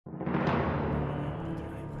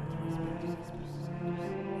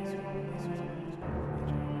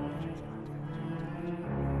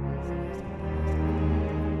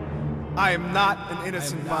I am not an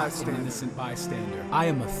innocent bystander. I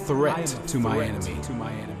am a threat to my enemy.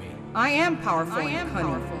 I am powerful and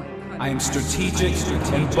cunning. I am strategic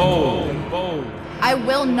and bold. I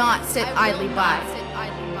will not sit idly by.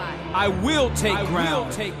 I will take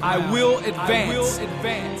ground. I will advance.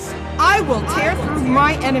 I will tear through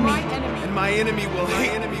my enemy. And my enemy will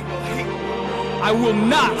hate. I will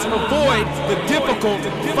not avoid the difficult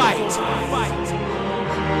fight.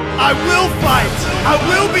 I will fight. I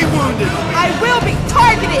will be wounded. I will be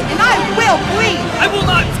targeted and I will bleed. I will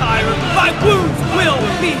not tire. My wounds will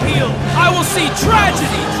be healed. I will see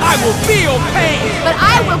tragedy. I will feel pain. But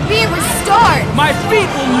I will be restored. My feet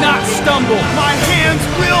will not stumble. My hands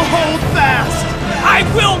will hold fast. I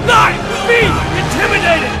will not be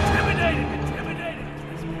intimidated.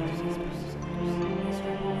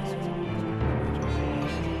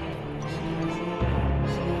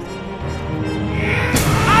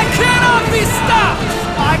 I cannot be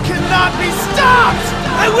stopped!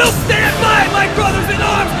 I will stand by my brothers in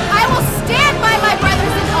arms! I will stand by my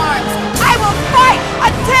brothers in arms! I will fight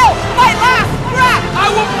until my last breath! I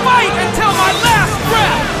will fight until my last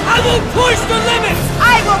breath! I will push the limits!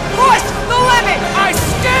 I will push the limits! I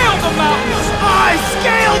scale the mountains! I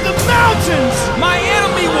scale the mountains! My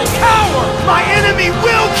enemy will cower! My enemy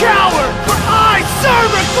will cower! For I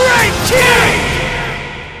serve a great king!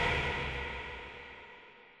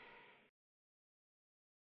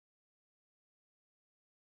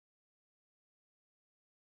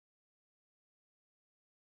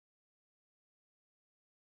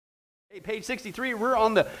 Hey, page 63, we're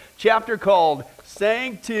on the chapter called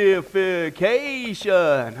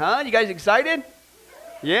Sanctification. Huh? You guys excited?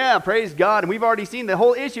 Yeah, praise God. And we've already seen the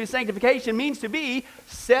whole issue. Sanctification means to be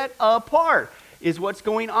set apart is what's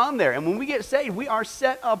going on there. And when we get saved, we are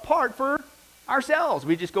set apart for ourselves.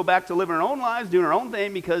 We just go back to living our own lives, doing our own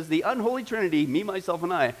thing because the unholy Trinity, me, myself,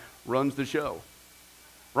 and I, runs the show.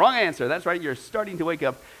 Wrong answer. That's right. You're starting to wake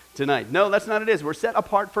up tonight. No, that's not it is. We're set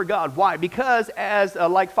apart for God. Why? Because as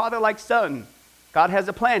like father, like son, God has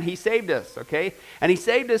a plan. He saved us, okay? And he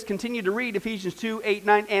saved us, continue to read Ephesians 2, 8,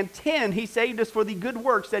 9, and 10. He saved us for the good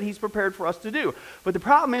works that he's prepared for us to do. But the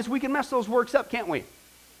problem is we can mess those works up, can't we? All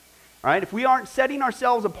right? If we aren't setting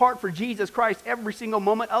ourselves apart for Jesus Christ every single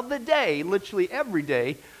moment of the day, literally every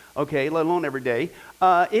day, okay, let alone every day,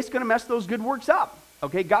 it's going to mess those good works up.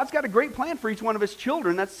 Okay, God's got a great plan for each one of his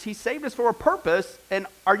children. He saved us for a purpose. And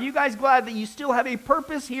are you guys glad that you still have a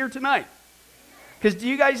purpose here tonight? Because do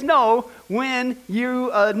you guys know when you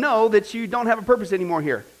know that you don't have a purpose anymore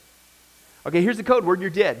here? Okay, here's the code word. You're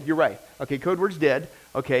dead. You're right. Okay, code word's dead.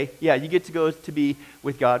 Okay, yeah, you get to go to be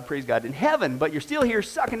with God, praise God, in heaven. But you're still here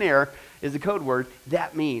sucking air is the code word.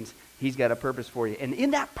 That means he's got a purpose for you. And in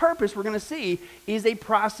that purpose, we're going to see, is a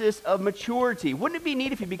process of maturity. Wouldn't it be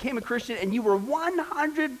neat if you became a Christian and you were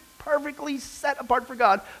 100 perfectly set apart for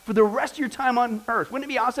God for the rest of your time on earth? Wouldn't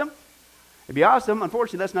it be awesome? It'd be awesome.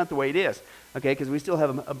 Unfortunately, that's not the way it is. Okay, because we still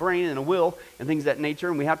have a brain and a will and things of that nature,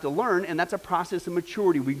 and we have to learn, and that's a process of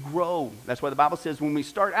maturity. We grow. That's why the Bible says when we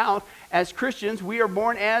start out as Christians, we are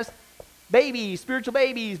born as babies, spiritual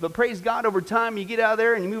babies. But praise God, over time, you get out of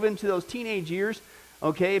there and you move into those teenage years,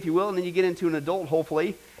 okay, if you will, and then you get into an adult,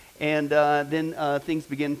 hopefully, and then things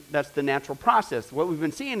begin. That's the natural process. What we've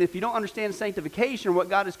been seeing, if you don't understand sanctification or what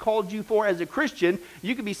God has called you for as a Christian,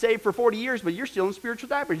 you could be saved for 40 years, but you're still in spiritual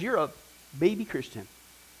diapers. You're a baby Christian.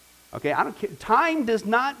 Okay, I don't care. Time does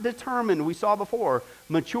not determine, we saw before,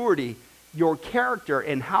 maturity. Your character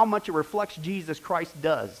and how much it reflects Jesus Christ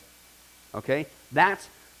does. Okay, that's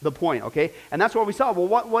the point, okay? And that's what we saw.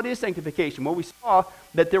 Well, what is sanctification? Well, we saw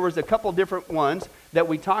that there was a couple different ones that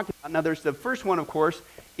we talked about. Now, there's the first one, of course,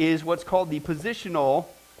 is what's called the positional.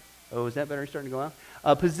 Oh, is that better? Starting to go out?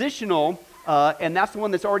 Positional, and that's the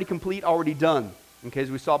one that's already complete, already done, okay, as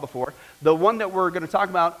we saw before. The one that we're going to talk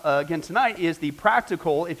about again tonight is the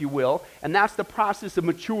practical, if you will, and that's the process of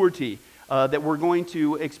maturity that we're going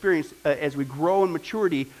to experience as we grow in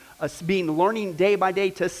maturity, learning day by day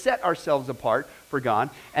to set ourselves apart for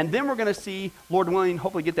God. And then we're going to see, Lord willing,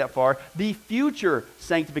 hopefully get that far, the future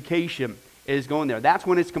sanctification is going there. That's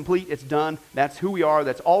when it's complete, it's done, that's who we are,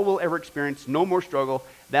 that's all we'll ever experience, no more struggle,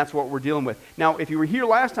 that's what we're dealing with. Now, if you were here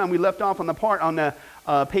last time, we left off on the part on the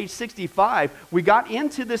page 65, we got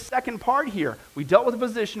into the second part here. We dealt with the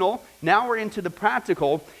positional, now we're into the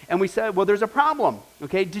practical, and we said, well, there's a problem,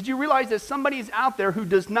 okay? Did you realize that somebody's out there who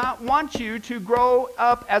does not want you to grow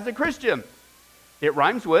up as a Christian? It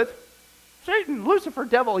rhymes with Satan, Lucifer,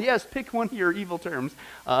 devil. Yes, pick one of your evil terms.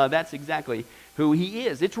 That's exactly who he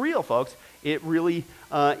is. It's real, folks. It really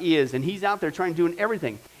is. And he's out there trying to do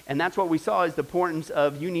everything. And that's what we saw is the importance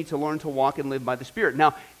of you need to learn to walk and live by the Spirit.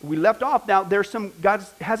 Now, we left off. Now, God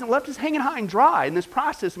hasn't left us hanging high and dry in this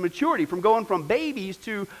process of maturity from going from babies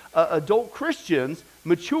to adult Christians,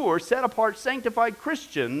 mature, set apart, sanctified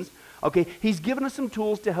Christians. Okay, he's given us some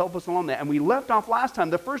tools to help us along that. And we left off last time,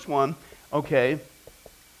 the first one, okay,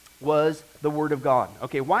 was the Word of God.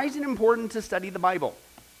 Okay, why is it important to study the Bible?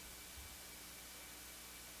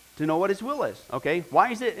 To know what his will is, okay?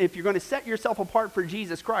 Why is it, if you're going to set yourself apart for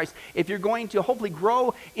Jesus Christ, if you're going to hopefully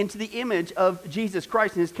grow into the image of Jesus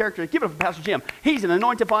Christ and his character, give it up for Pastor Jim. He's an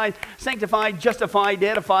anointed, sanctified, justified,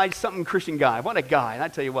 edified, something Christian guy. What a guy. And I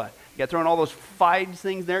tell you what, you got thrown all those fides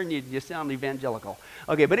things there and you sound evangelical.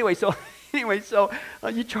 Okay, but anyway, so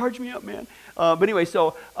you charge me up, man.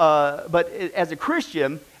 But as a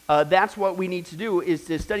Christian, that's what we need to do is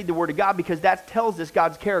to study the Word of God because that tells us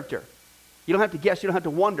God's character. You don't have to guess. You don't have to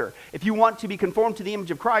wonder. If you want to be conformed to the image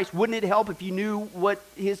of Christ, wouldn't it help if you knew what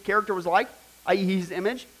his character was like, i.e. his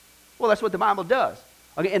image? Well, that's what the Bible does.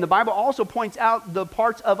 Okay, and the Bible also points out the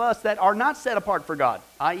parts of us that are not set apart for God,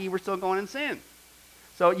 i.e. we're still going in sin.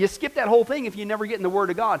 So you skip that whole thing if you never get in the Word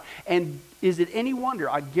of God. And is it any wonder,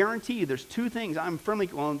 I guarantee you there's two things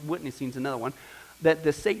witnessing is another one, that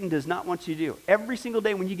the Satan does not want you to do. Every single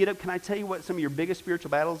day when you get up, can I tell you what some of your biggest spiritual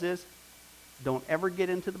battles is? Don't ever get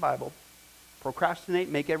into the Bible. Procrastinate,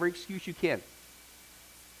 make every excuse you can.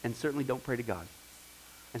 And certainly don't pray to God.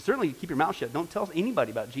 And certainly keep your mouth shut. Don't tell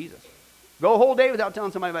anybody about Jesus. Go a whole day without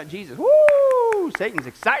telling somebody about Jesus. Woo! Satan's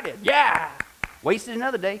excited. Yeah! Wasted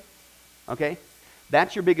another day. Okay?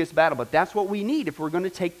 That's your biggest battle. But that's what we need if we're going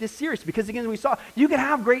to take this serious. Because again, we saw, you can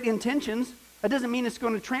have great intentions. That doesn't mean it's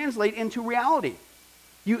going to translate into reality.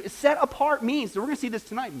 You set apart means, so we're going to see this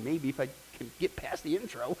tonight, maybe if I can get past the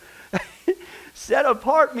intro. Set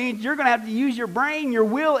apart means you're going to have to use your brain, your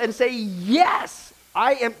will, and say, yes,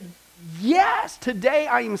 today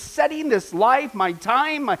I am setting this life, my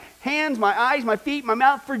time, my hands, my eyes, my feet, my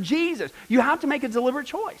mouth for Jesus. You have to make a deliberate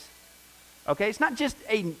choice. Okay? It's not just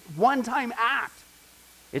a one-time act.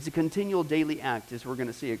 It's a continual daily act, as we're going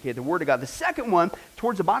to see. Okay, the Word of God. The second one,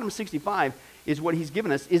 towards the bottom of 65, is what he's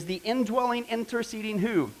given us, is the indwelling, interceding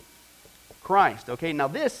who? Christ. Okay, now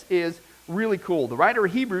this is really cool. The writer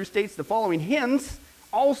of Hebrews states the following, hence,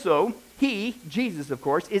 also, he, Jesus of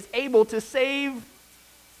course, is able to save,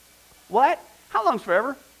 what? How long's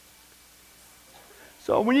forever?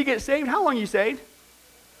 So when you get saved, how long are you saved?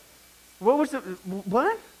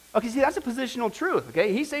 What? Okay, see, that's a positional truth,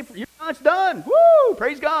 okay? He saved, it's done. Woo!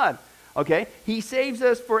 Praise God. Okay? He saves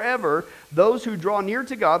us forever, those who draw near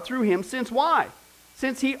to God through him, since why?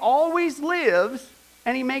 Since he always lives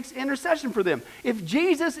and he makes intercession for them. If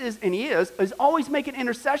Jesus is, and he is always making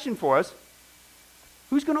intercession for us,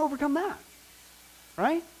 who's going to overcome that?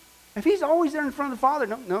 Right? If he's always there in front of the Father,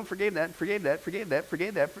 no, forgave that.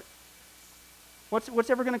 What's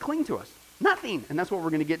ever going to cling to us? Nothing. And that's what we're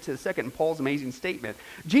going to get to the second in Paul's amazing statement.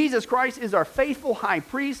 Jesus Christ is our faithful high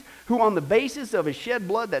priest who on the basis of his shed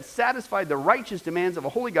blood that satisfied the righteous demands of a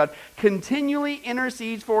holy God continually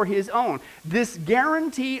intercedes for his own. This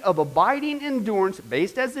guarantee of abiding endurance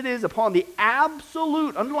based as it is upon the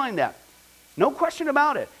absolute, underline that, no question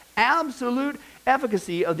about it, absolute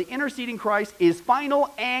efficacy of the interceding Christ is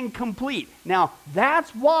final and complete. Now,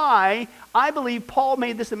 that's why I believe Paul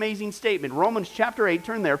made this amazing statement. Romans chapter 8,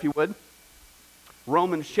 turn there if you would.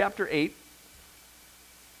 Romans chapter 8.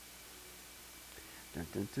 Dun,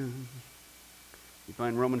 dun, dun. You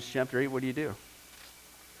find Romans chapter 8, what do you do?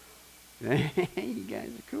 You guys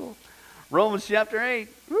are cool. Romans chapter 8.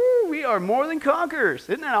 Woo, we are more than conquerors.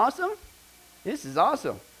 Isn't that awesome? This is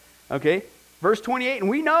awesome. Okay, verse 28, and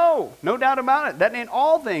we know, no doubt about it, that in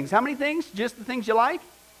all things, how many things? Just the things you like?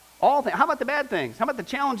 All things. How about the bad things? How about the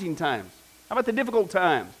challenging times? How about the difficult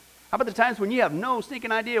times? How about the times when you have no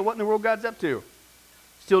stinking idea what in the world God's up to?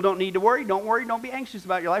 Still don't need to worry. Don't worry. Don't be anxious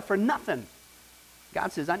about your life for nothing.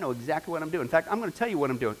 God says, I know exactly what I'm doing. In fact, I'm going to tell you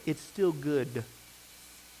what I'm doing. It's still good.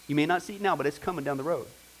 You may not see it now, but it's coming down the road.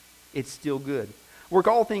 It's still good. Work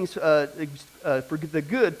all things for the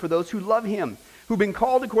good for those who love him, who've been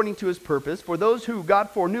called according to his purpose. For those who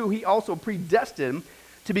God foreknew, he also predestined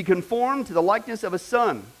to be conformed to the likeness of a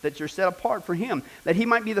son, that you're set apart for him, that he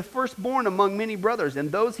might be the firstborn among many brothers.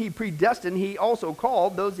 And those he predestined, he also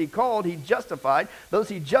called. Those he called, he justified. Those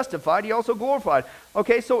he justified, he also glorified.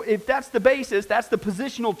 Okay, so if that's the basis, that's the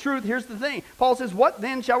positional truth, here's the thing. Paul says, what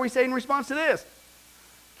then shall we say in response to this?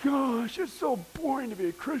 Gosh, it's so boring to be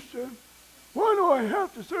a Christian. Why do I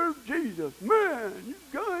have to serve Jesus? Man, you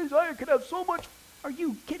guys, I could have so much. Are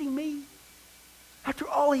you kidding me? After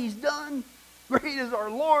all he's done? Great is our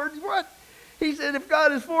Lord. What? He said, if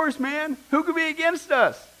God is for us, man, who could be against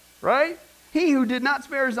us? Right? He who did not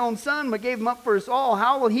spare his own son, but gave him up for us all,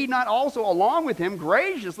 how will he not also, along with him,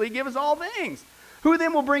 graciously give us all things? Who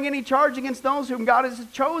then will bring any charge against those whom God has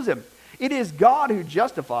chosen? It is God who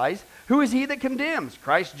justifies. Who is he that condemns?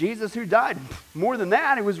 Christ Jesus, who died. More than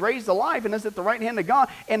that, he was raised to life and is at the right hand of God,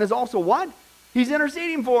 and is also what? He's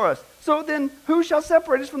interceding for us. So then, who shall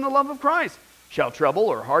separate us from the love of Christ? Shall trouble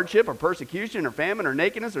or hardship or persecution or famine or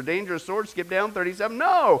nakedness or dangerous sword? Skip down 37.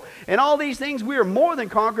 No. In all these things we are more than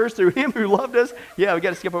conquerors through him who loved us. Yeah, we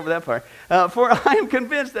got to skip over that part. For I am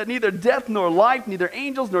convinced that neither death nor life, neither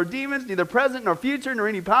angels nor demons, neither present nor future, nor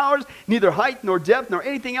any powers, neither height nor depth, nor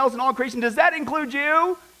anything else in all creation. Does that include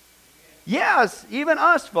you? Yes, even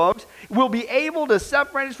us, folks, will be able to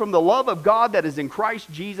separate us from the love of God that is in Christ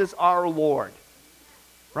Jesus our Lord.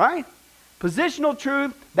 Right? Positional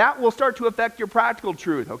truth, that will start to affect your practical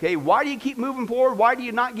truth, okay? Why do you keep moving forward? Why do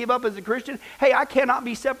you not give up as a Christian? Hey, I cannot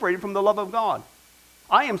be separated from the love of God.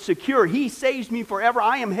 I am secure. He saves me forever.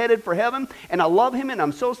 I am headed for heaven, and I love him, and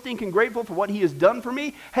I'm so stinking grateful for what he has done for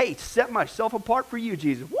me. Hey, set myself apart for you,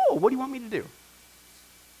 Jesus. Whoa, what do you want me to do?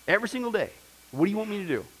 Every single day. What do you want me to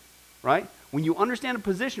do? Right? When you understand a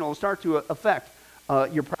positional, it'll start to affect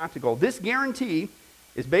your practical. This guarantee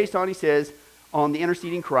is based on, he says, on the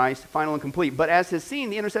interceding Christ, final and complete. But as has seen,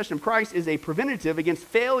 the intercession of Christ is a preventative against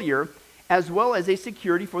failure as well as a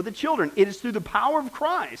security for the children. It is through the power of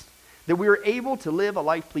Christ that we are able to live a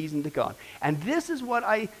life pleasing to God. And this is what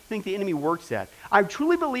I think the enemy works at. I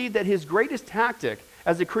truly believe that his greatest tactic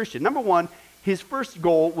as a Christian, number one, his first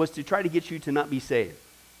goal was to try to get you to not be saved.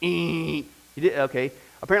 He did, okay.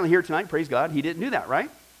 Apparently here tonight, praise God, he didn't do that, right?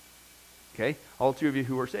 Okay, all two of you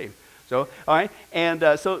who are saved. So, all right, and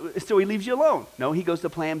so he leaves you alone. No, he goes to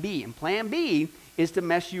plan B, and plan B is to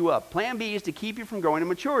mess you up. Plan B is to keep you from growing to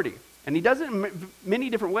maturity, and he does it in many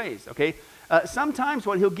different ways, okay? Sometimes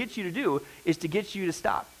what he'll get you to do is to get you to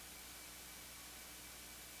stop.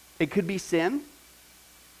 It could be sin,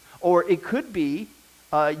 or it could be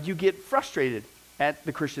you get frustrated at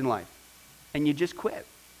the Christian life, and you just quit.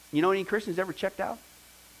 You know any Christians ever checked out?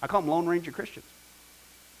 I call them Lone Ranger Christians,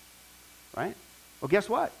 right? Well, guess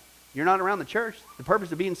what? You're not around the church. The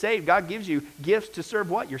purpose of being saved, God gives you gifts to serve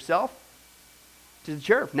what? Yourself? To the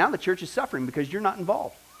church. Now the church is suffering because you're not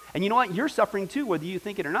involved. And you know what? You're suffering too, whether you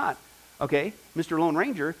think it or not. Okay, Mr. Lone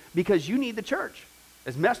Ranger, because you need the church.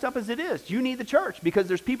 As messed up as it is, you need the church because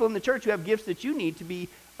there's people in the church who have gifts that you need to be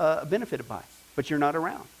benefited by, but you're not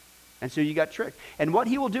around. And so you got tricked. And what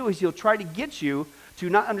he will do is he'll try to get you to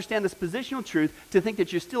not understand this positional truth, to think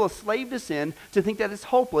that you're still a slave to sin, to think that it's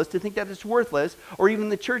hopeless, to think that it's worthless, or even in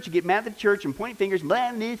the church, you get mad at the church and point fingers,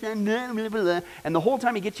 blah, blah, blah, blah, blah, and the whole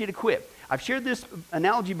time he gets you to quit. I've shared this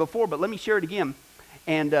analogy before, but let me share it again.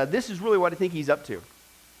 And this is really what I think he's up to.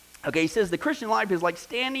 Okay, he says the Christian life is like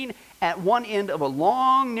standing at one end of a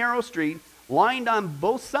long, narrow street, lined on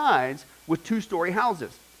both sides with two-story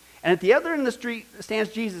houses. And at the other end of the street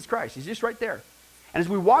stands Jesus Christ. He's just right there. And as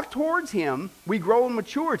we walk towards him, we grow in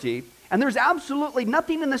maturity, and there's absolutely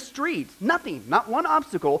nothing in the street, nothing, not one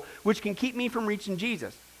obstacle, which can keep me from reaching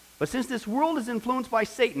Jesus. But since this world is influenced by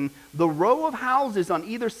Satan, the row of houses on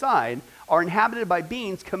either side are inhabited by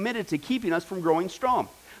beings committed to keeping us from growing strong.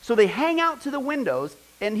 So they hang out to the windows,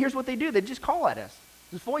 and here's what they do. They just call at us,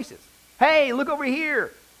 these voices. Hey, look over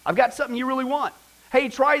here. I've got something you really want. Hey,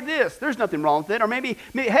 try this. There's nothing wrong with it. Or maybe,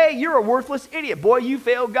 hey, you're a worthless idiot. Boy, you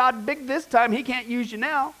failed God big this time. He can't use you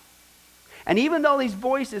now. And even though these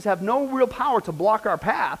voices have no real power to block our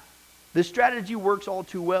path, this strategy works all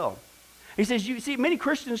too well. He says, you see, many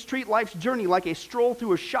Christians treat life's journey like a stroll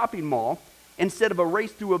through a shopping mall instead of a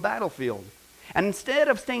race through a battlefield. And instead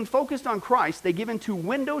of staying focused on Christ, they give into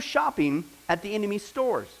window shopping at the enemy's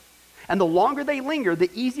stores. And the longer they linger, the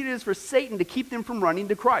easier it is for Satan to keep them from running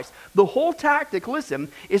to Christ. The whole tactic,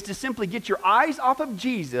 listen, is to simply get your eyes off of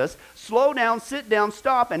Jesus, slow down, sit down,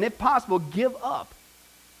 stop, and if possible, give up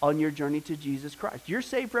on your journey to Jesus Christ. You're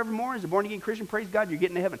saved forevermore as a born-again Christian. Praise God, you're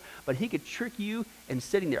getting to heaven. But he could trick you in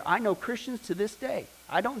sitting there. I know Christians to this day.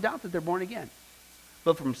 I don't doubt that they're born again.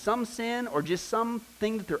 But from some sin or just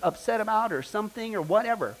something that they're upset about or something or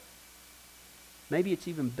whatever, maybe it's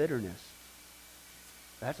even bitterness.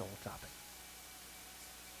 That's a whole topic.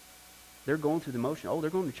 They're going through the motion. Oh,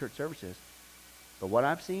 they're going to church services. But what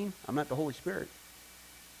I've seen, I'm not the Holy Spirit.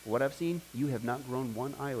 But what I've seen, you have not grown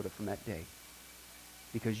one iota from that day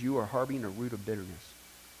because you are harboring a root of bitterness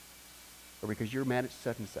or because you're mad at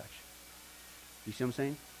such and such. You see what I'm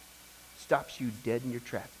saying? Stops you dead in your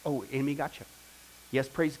tracks. Oh, enemy got you. Yes,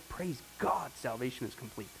 praise God, salvation is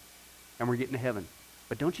complete. And we're getting to heaven.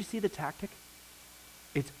 But don't you see the tactic?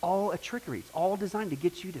 It's all a trickery. It's all designed to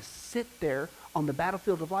get you to sit there on the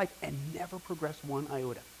battlefield of life and never progress one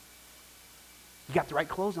iota. You got the right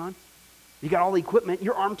clothes on. You got all the equipment.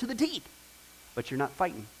 You're armed to the teeth. But you're not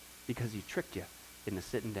fighting because he tricked you into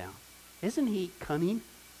sitting down. Isn't he cunning?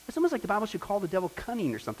 It's almost like the Bible should call the devil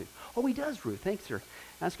cunning or something. Oh, he does, Ruth. Thanks for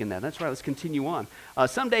asking that. That's right. Let's continue on.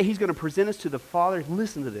 Someday he's going to present us to the Father.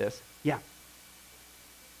 Listen to this. Yeah.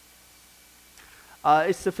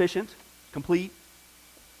 It's sufficient, complete.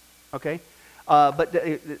 Okay? But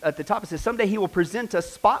at the top it says, someday he will present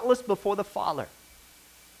us spotless before the Father.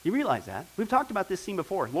 You realize that? We've talked about this scene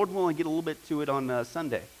before. Lord will only get a little bit to it on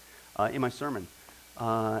Sunday in my sermon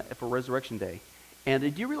for Resurrection Day. And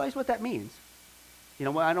do you realize what that means? You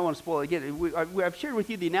know, well, I don't want to spoil it again. I've shared with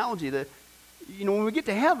you the analogy that, you know, when we get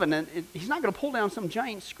to heaven, and he's not going to pull down some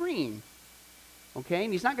giant screen, okay?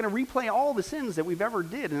 And he's not going to replay all the sins that we've ever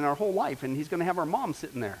did in our whole life, and he's going to have our mom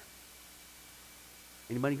sitting there.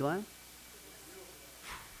 Anybody glad?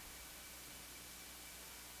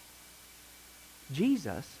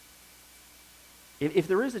 Jesus, if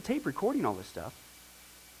there is a tape recording all this stuff,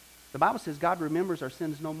 the Bible says God remembers our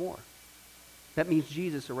sins no more. That means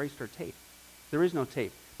Jesus erased our tape. There is no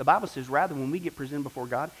tape. The Bible says rather when we get presented before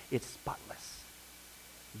God, it's spotless,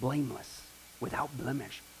 blameless, without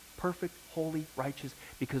blemish, perfect, holy, righteous,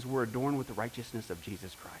 because we're adorned with the righteousness of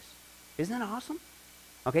Jesus Christ. Isn't that awesome?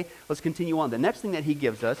 Okay, let's continue on. The next thing that he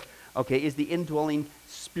gives us, okay, is the indwelling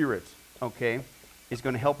Spirit, okay, is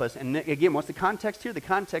going to help us. And again, what's the context here? The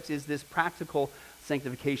context is this practical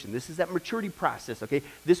sanctification. This is that maturity process, okay?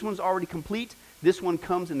 This one's already complete. This one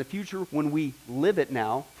comes in the future when we live it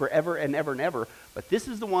now forever and ever and ever. But this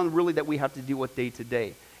is the one really that we have to deal with day to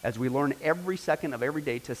day as we learn every second of every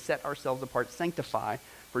day to set ourselves apart, sanctify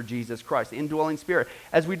for Jesus Christ, the indwelling Spirit.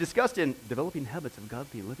 As we discussed in Developing Habits of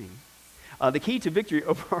Godly Living, the key to victory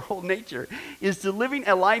over our whole nature is to living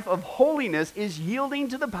a life of holiness is yielding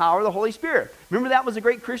to the power of the Holy Spirit. Remember that was a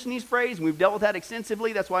great Christianese phrase, and we've dealt with that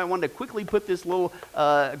extensively. That's why I wanted to quickly put this little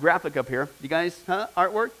graphic up here. You guys,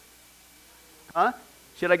 artwork? Huh?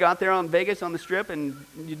 Should I go out there on Vegas on the Strip and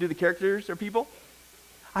you do the characters or people?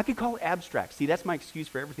 I could call it abstract. See, that's my excuse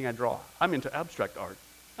for everything I draw. I'm into abstract art.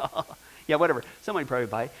 Yeah, whatever. Somebody probably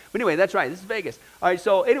buy it. But anyway, that's right. This is Vegas. All right,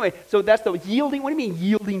 so anyway, so that's the yielding. What do you mean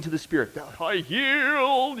yielding to the Spirit? I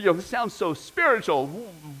yield. You know, this sounds so spiritual.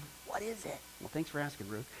 What is it? Well, thanks for asking,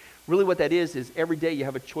 Ruth. Really what that is every day you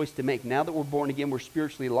have a choice to make. Now that we're born again, we're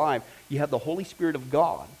spiritually alive. You have the Holy Spirit of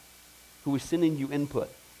God who is sending you input.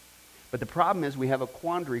 But the problem is we have a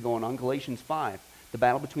quandary going on, Galatians 5, the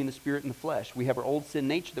battle between the spirit and the flesh. We have our old sin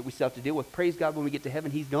nature that we still have to deal with. Praise God, when we get to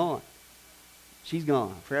heaven, he's gone. She's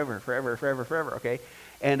gone forever, forever, forever, forever, okay?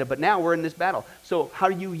 But now we're in this battle. So how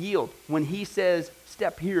do you yield? When he says,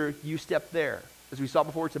 step here, you step there. As we saw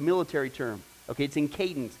before, it's a military term, okay? It's in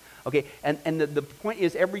cadence, okay? And the point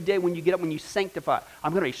is every day when you get up, when you sanctify,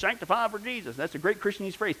 I'm going to be sanctified for Jesus. That's a great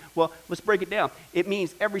Christianese phrase. Well, let's break it down. It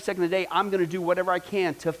means every second of the day, I'm going to do whatever I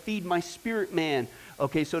can to feed my spirit man,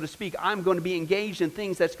 okay, so to speak. I'm going to be engaged in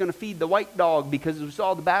things that's going to feed the white dog, because as we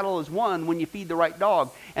saw, the battle is won when you feed the right dog.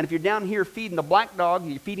 And if you're down here feeding the black dog,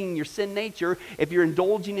 you're feeding your sin nature. If you're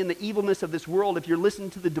indulging in the evilness of this world, if you're listening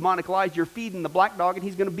to the demonic lies, you're feeding the black dog, and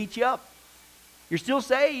he's going to beat you up. You're still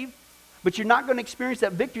saved, but you're not going to experience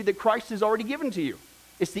that victory that Christ has already given to you.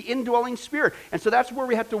 It's the indwelling Spirit. And so that's where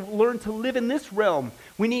we have to learn to live in this realm.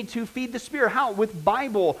 We need to feed the Spirit. How? With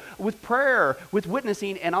Bible, with prayer, with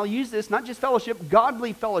witnessing, and I'll use this, not just fellowship,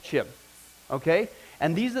 godly fellowship. Okay?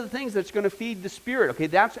 And these are the things that's going to feed the Spirit. Okay?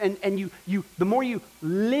 That's and you the more you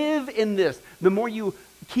live in this, the more you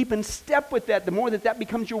keep in step with that, the more that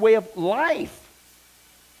becomes your way of life,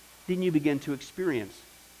 then you begin to experience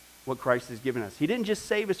what Christ has given us. He didn't just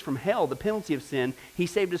save us from hell, the penalty of sin. He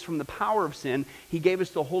saved us from the power of sin. He gave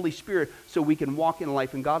us the Holy Spirit so we can walk in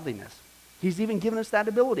life and godliness. He's even given us that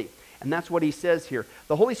ability. And that's what he says here.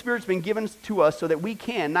 The Holy Spirit's been given to us so that we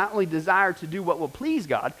can not only desire to do what will please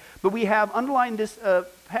God, but we have underlined this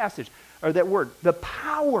passage, or that word, the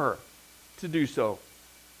power to do so.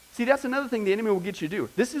 See, that's another thing the enemy will get you to do.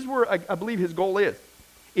 This is where I believe his goal is.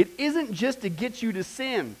 It isn't just to get you to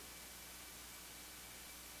sin.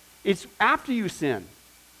 It's after you sin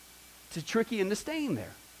to trick you into staying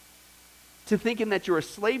there. To thinking that you're a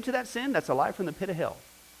slave to that sin, that's a lie from the pit of hell.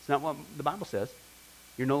 It's not what the Bible says.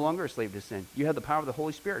 You're no longer a slave to sin. You have the power of the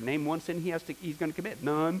Holy Spirit. Name one sin he's going to commit.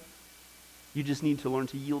 None. You just need to learn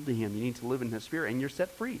to yield to him. You need to live in his Spirit, and you're set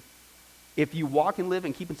free. If you walk and live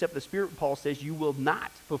and keep in step with the Spirit, Paul says, you will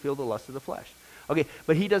not fulfill the lust of the flesh. Okay,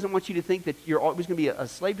 but he doesn't want you to think that you're always going to be a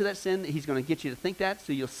slave to that sin. He's going to get you to think that,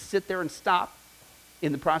 so you'll sit there and stop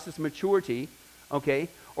in the process of maturity, okay?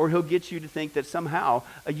 Or he'll get you to think that somehow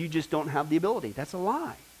you just don't have the ability. That's a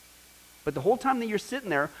lie. But the whole time that you're sitting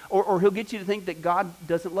there, or he'll get you to think that God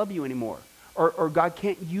doesn't love you anymore, or God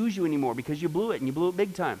can't use you anymore because you blew it, and you blew it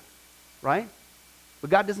big time, right? But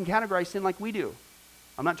God doesn't categorize sin like we do.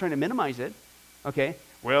 I'm not trying to minimize it, okay?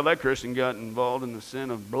 Well, that Christian got involved in the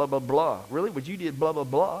sin of blah, blah, blah. Really? What you did, blah, blah,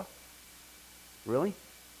 blah. Really?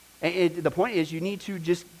 And the point is, you need to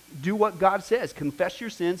just do what God says. Confess your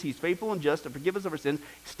sins. He's faithful and just to forgive us of our sins.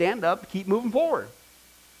 Stand up, keep moving forward,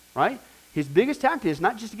 right? His biggest tactic is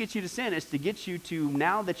not just to get you to sin, it's to get you to,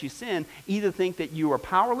 now that you sin, either think that you are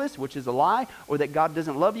powerless, which is a lie, or that God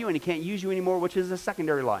doesn't love you and he can't use you anymore, which is a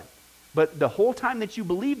secondary lie. But the whole time that you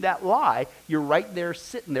believe that lie, you're right there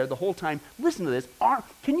sitting there the whole time. Listen to this.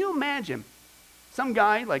 Can you imagine some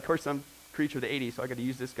guy, like, of course, I'm a creature of the 80s, so I got to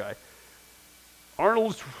use this guy.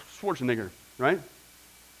 Arnold Schwarzenegger, right?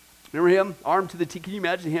 Remember him? Armed to the teeth. Can you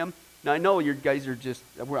imagine him? Now, I know you guys are just,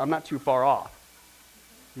 I'm not too far off.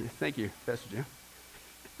 Yeah, thank you, Pastor Jim.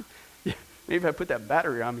 Yeah, maybe if I put that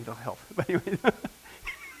battery on me, it'll help. But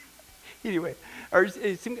anyway, or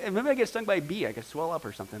maybe I get stung by a bee. I could swell up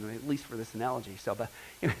or something, at least for this analogy. So, but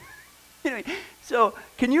anyway, so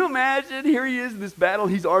can you imagine? Here he is in this battle.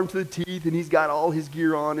 He's armed to the teeth, and he's got all his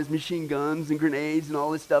gear on, his machine guns and grenades and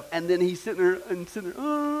all this stuff. And then he's sitting there, and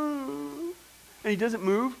he doesn't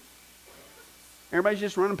move. Everybody's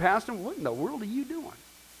just running past him. What in the world are you doing?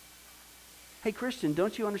 Hey, Christian,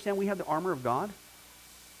 don't you understand we have the armor of God?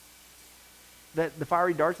 That the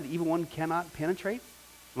fiery darts of the evil one cannot penetrate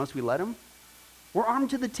unless we let him? We're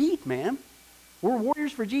armed to the teeth, man. We're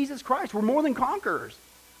warriors for Jesus Christ. We're more than conquerors.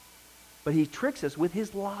 But he tricks us with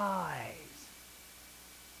his lies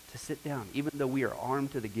to sit down, even though we are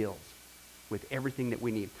armed to the gills with everything that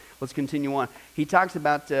we need. Let's continue on. He talks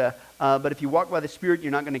about, but if you walk by the Spirit,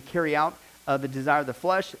 you're not going to carry out the desire of the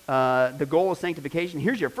flesh. The goal of sanctification.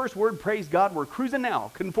 Here's your first word. Praise God. We're cruising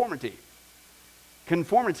now. Conformity.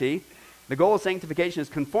 Conformity. The goal of sanctification is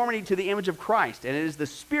conformity to the image of Christ. And it is the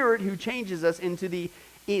Spirit who changes us into the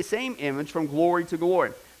same image from glory to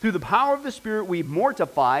glory. Through the power of the Spirit, we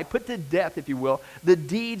mortify, put to death, if you will, the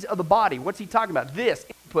deeds of the body. What's he talking about? This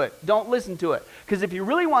input. Don't listen to it. Because if you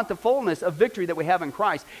really want the fullness of victory that we have in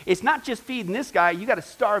Christ, it's not just feeding this guy. You got to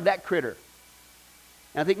starve that critter.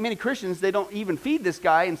 And I think many Christians, they don't even feed this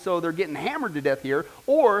guy, and so they're getting hammered to death here.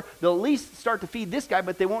 Or they'll at least start to feed this guy,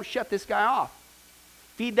 but they won't shut this guy off.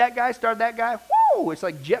 Feed that guy, starve that guy. Whoo! It's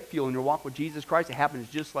like jet fuel in your walk with Jesus Christ. It happens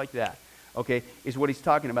just like that. Okay, is what he's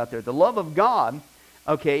talking about there. The love of God,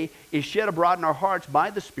 okay, is shed abroad in our hearts by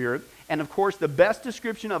the Spirit. And of course, the best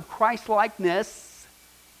description of Christ-likeness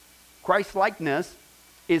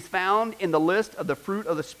is found in the list of the fruit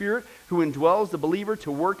of the Spirit, who indwells the believer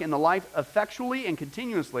to work in the life effectually and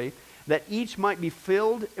continuously, that each might be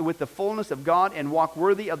filled with the fullness of God and walk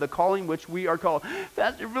worthy of the calling which we are called.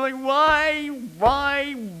 Pastor, really, why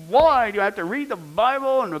do I have to read the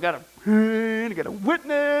Bible, and I got to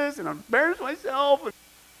witness, and embarrass myself, and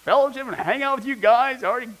fellowship, and hang out with you guys? I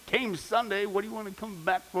already came Sunday. What do you want to come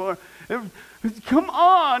back for? Come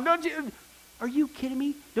on, don't you? Are you kidding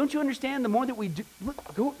me? Don't you understand? The more that we do,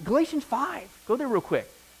 look, go Galatians 5. Go there real quick.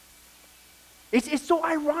 It's so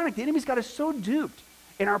ironic. The enemy's got us so duped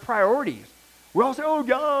in our priorities. We're all saying, oh,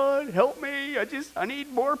 God, help me. I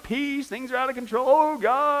need more peace. Things are out of control. Oh,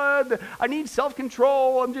 God, I need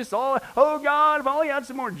self-control. Oh, God, if I only had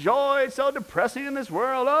some more joy. It's so depressing in this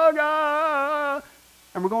world. Oh, God.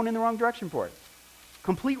 And we're going in the wrong direction for it.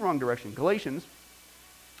 Complete wrong direction. Galatians,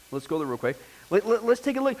 let's go there real quick. Let's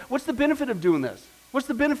take a look. What's the benefit of doing this? What's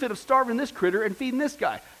the benefit of starving this critter and feeding this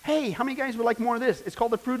guy? Hey, how many guys would like more of this? It's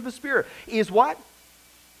called the fruit of the Spirit. Is what?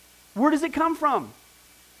 Where does it come from?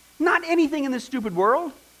 Not anything in this stupid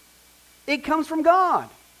world. It comes from God.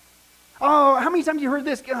 Oh, how many times have you heard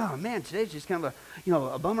this? Oh, man, today's just kind of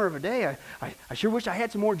a bummer of a day. I sure wish I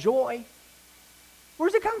had some more joy. Where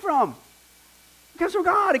does it come from? It comes from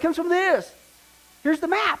God. It comes from this. Here's the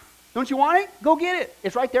map. Don't you want it? Go get it.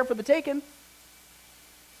 It's right there for the taking.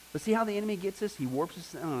 But see how the enemy gets us? He warps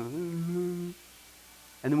us. And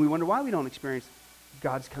then we wonder why we don't experience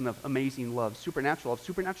God's kind of amazing love, supernatural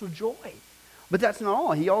joy. But that's not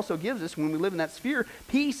all. He also gives us, when we live in that sphere,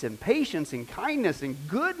 peace and patience and kindness and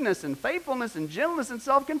goodness and faithfulness and gentleness and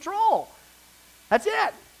self-control. That's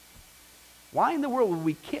it. Why in the world would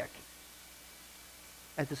we kick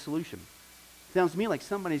at the solution? Sounds to me like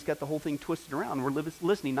somebody's got the whole thing twisted around. We're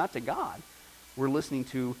listening not to God. We're listening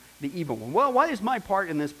to the evil one. Well, why is my part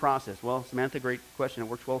in this process? Well, Samantha, great question. It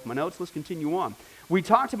works well with my notes. Let's continue on. We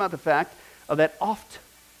talked about the fact of that oft.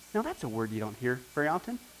 Now, that's a word you don't hear very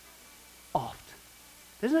often. Oft.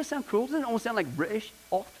 Doesn't that sound cool? Doesn't it almost sound like British?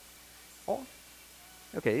 Oft. Oft.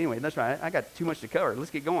 Okay, anyway, that's right. I got too much to cover.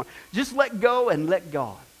 Let's get going. Just let go and let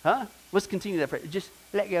God. Huh? Let's continue that phrase. Just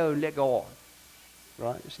let go and let God.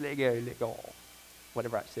 right? Just let go, let go.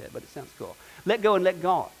 Whatever I said, but it sounds cool. Let go and let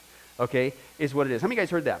God, okay, is what it is. How many of you guys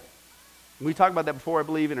heard that? We talked about that before, I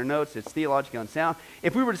believe, in our notes. It's theologically unsound.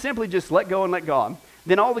 If we were to simply just let go and let God,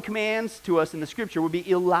 then all the commands to us in the Scripture would be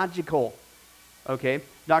illogical. Okay?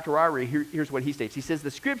 Dr. Ryrie, here's what he states. He says, the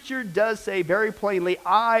Scripture does say very plainly,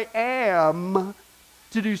 I am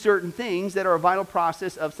to do certain things that are a vital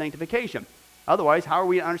process of sanctification. Otherwise, how are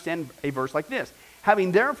we to understand a verse like this?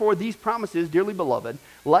 Having therefore these promises, dearly beloved,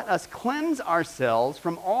 let us cleanse ourselves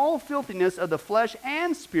from all filthiness of the flesh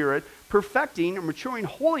and spirit, perfecting or maturing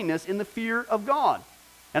holiness in the fear of God.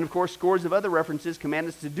 And of course, scores of other references command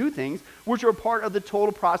us to do things which are part of the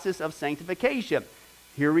total process of sanctification.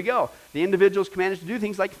 Here we go. The individuals command us to do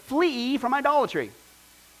things like flee from idolatry.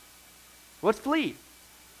 What's flee?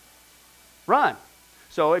 Run.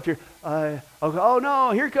 So if you're, oh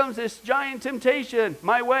no, here comes this giant temptation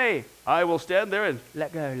my way. I will stand there and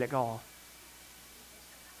let go, let go.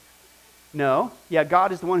 No, yeah,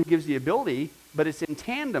 God is the one who gives the ability, but it's in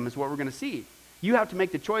tandem is what we're going to see. You have to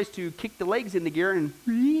make the choice to kick the legs into gear and,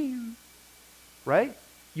 right?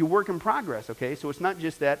 You work in progress, okay? So it's not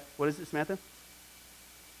just that, what is it, Samantha?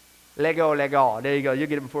 Let go, let go. There you go. You'll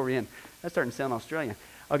get it before we end. That's starting to sound Australian.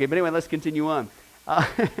 Okay, but anyway, let's continue on.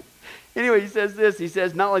 Anyway, he says this. He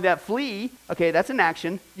says, not only that, flee. Okay, that's an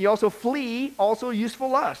action. You also flee, also useful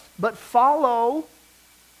lust. But follow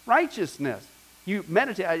righteousness. You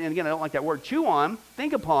meditate, and again, I don't like that word, chew on,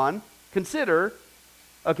 think upon, consider,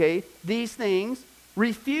 okay, these things.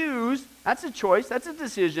 Refuse, that's a choice, that's a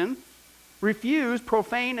decision. Refuse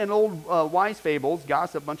profane and old wise fables,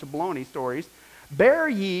 gossip, bunch of baloney stories. Bear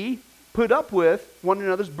ye, put up with one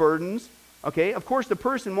another's burdens. Okay, of course, the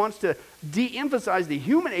person wants to de-emphasize the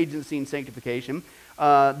human agency in sanctification.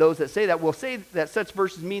 Those that say that will say that such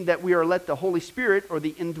verses mean that we are let the Holy Spirit or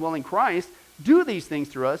the indwelling Christ do these things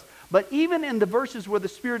through us. But even in the verses where the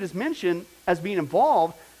Spirit is mentioned as being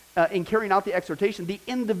involved in carrying out the exhortation, the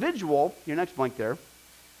individual, your next blank there,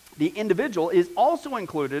 the individual is also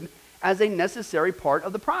included as a necessary part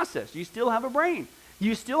of the process. You still have a brain.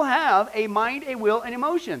 You still have a mind, a will, and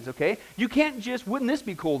emotions, okay? You can't just, wouldn't this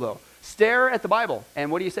be cool though? Stare at the Bible. And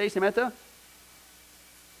what do you say, Samantha?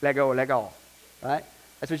 Let go, right?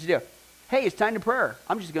 That's what you do. Hey, it's time to prayer.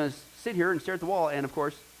 I'm just going to sit here and stare at the wall. And of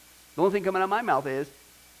course, the only thing coming out of my mouth is,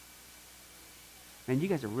 man, you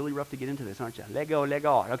guys are really rough to get into this, aren't you? Let go.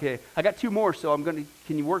 Okay, I got two more, so can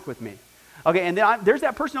you work with me? Okay, and then there's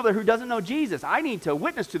that person over there who doesn't know Jesus. I need to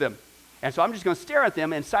witness to them. And so I'm just going to stare at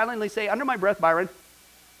them and silently say, under my breath, Byron,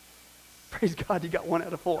 praise God, you got 1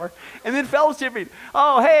 out of 4. And then fellowshipping.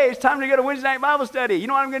 Oh, hey, it's time to go to Wednesday night Bible study. You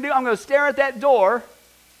know what I'm going to do? I'm going to stare at that door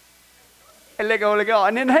and let go.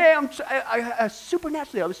 And then, hey, I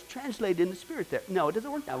supernaturally, I was translated in the Spirit there. No, it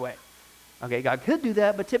doesn't work that way. Okay, God could do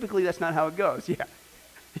that, but typically that's not how it goes.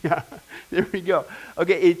 Yeah, there we go.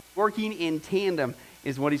 Okay, it's working in tandem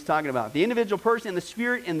is what he's talking about. The individual person and the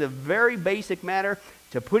Spirit in the very basic matter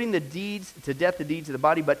to putting the deeds to death, the deeds of the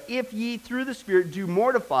body. But if ye through the Spirit do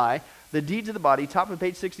mortify the deeds of the body, top of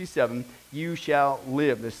page 67, you shall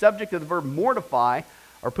live. The subject of the verb mortify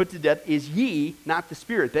or put to death is ye, not the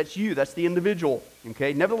Spirit. That's you. That's the individual.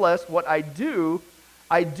 Okay. Nevertheless, what I do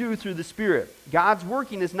through the Spirit. God's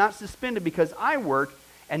working is not suspended because I work,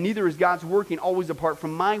 and neither is God's working always apart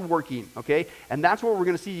from my working. Okay. And that's what we're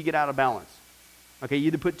going to see you get out of balance. Okay, you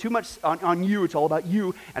either put too much on you, it's all about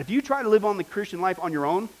you. And if you try to live on the Christian life on your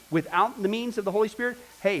own without the means of the Holy Spirit,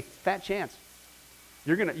 hey, fat chance.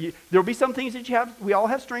 There'll be some things that you have, we all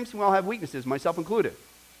have strengths and we all have weaknesses, myself included.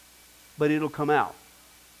 But it'll come out.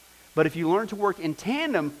 But if you learn to work in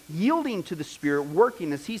tandem, yielding to the Spirit,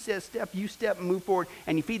 working as He says step, you step and move forward,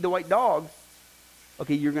 and you feed the white dog,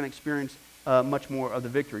 okay, you're going to experience much more of the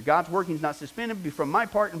victory. God's working is not suspended from my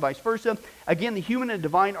part and vice versa. Again, the human and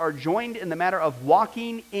divine are joined in the matter of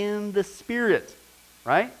walking in the Spirit.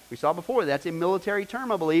 Right? We saw before, that's a military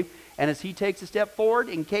term, I believe. And as he takes a step forward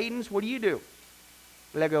in cadence, what do?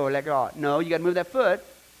 Let go, let go. No, you got to move that foot,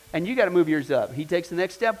 and you got to move yours up. He takes the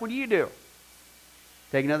next step, what do?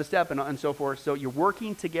 Take another step, and so forth. So you're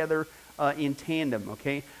working together in tandem,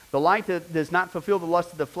 okay? The life that does not fulfill the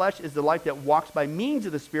lust of the flesh is the life that walks by means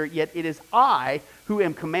of the Spirit, yet it is I who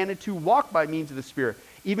am commanded to walk by means of the Spirit.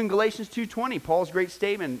 Even Galatians 2:20, Paul's great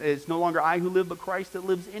statement, it's no longer I who live, but Christ that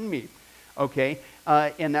lives in me, okay?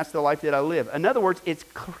 And that's the life that I live. In other words, it's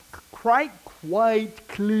quite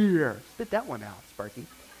clear. Spit that one out, Sparky.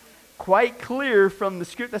 Quite clear from the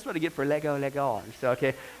script. That's what I get for let go. So,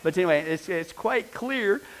 okay. But anyway, it's quite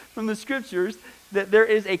clear from the scriptures that there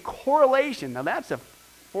is a correlation. Now, that's a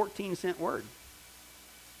 14-cent word.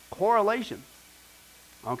 Correlation.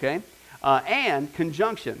 Okay? And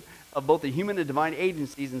conjunction. of both the human and divine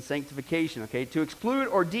agencies in sanctification, okay? To exclude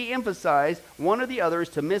or de-emphasize one or the other is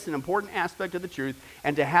to miss an important aspect of the truth,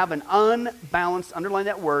 and to have an unbalanced, underline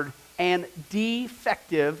that word, and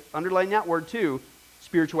defective, underline that word too,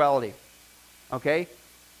 spirituality, okay?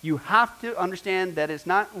 You have to understand that it's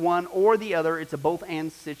not one or the other, it's a both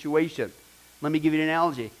and situation. Let me give you an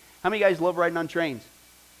analogy. How many guys love riding on trains?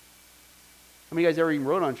 How many guys ever even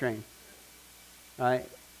rode on a train? All right,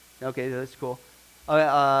 okay, that's cool.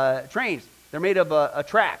 Trains, they're made of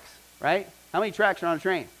tracks, right? How many tracks are on a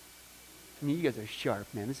train? I mean, you guys are sharp,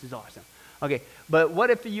 man. This is awesome. Okay, but what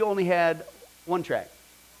if you only had one track?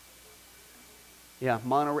 Yeah,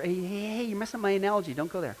 monorail. Hey, you're messing up my analogy.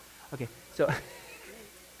 Don't go there. Okay, so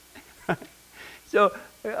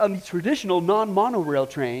on the traditional non-monorail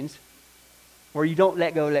trains, where you don't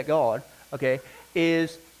let go, let God, okay,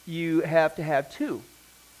 is you have to have two,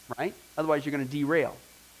 right? Otherwise, you're going to derail,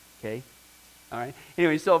 okay? All right.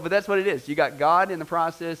 Anyway, but that's what it is. You got God in the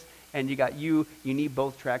process, and you got you. You need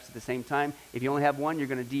both tracks at the same time. If you only have one, you're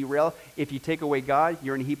going to derail. If you take away God,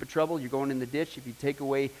 you're in a heap of trouble. You're going in the ditch. If you take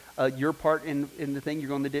away your part in the thing, you're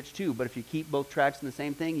going in the ditch too. But if you keep both tracks in the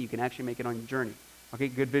same thing, you can actually make it on your journey. Okay,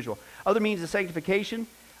 good visual. Other means of sanctification.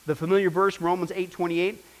 The familiar verse, Romans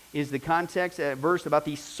 8:28, is the context verse about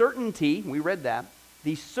the certainty. We read that.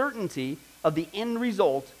 The certainty of the end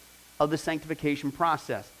result of the sanctification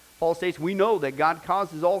process. Paul states, we know that God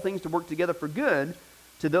causes all things to work together for good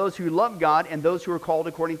to those who love God and those who are called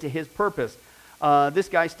according to his purpose. This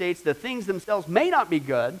guy states the things themselves may not be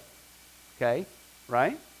good, okay,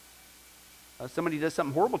 right? Somebody does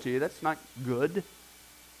something horrible to you, that's not good,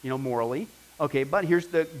 morally. Okay, but here's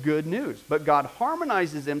the good news. But God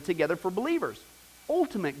harmonizes them together for believers.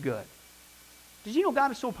 Ultimate good. Did you know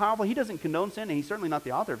God is so powerful, he doesn't condone sin, and he's certainly not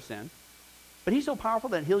the author of sin. But he's so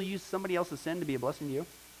powerful that he'll use somebody else's sin to be a blessing to you.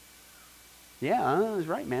 Yeah, that's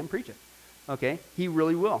right, man. Preach it. Okay, he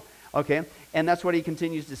really will. Okay, and that's what he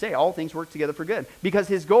continues to say. All things work together for good. Because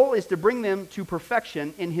his goal is to bring them to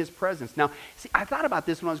perfection in his presence. Now, see, I thought about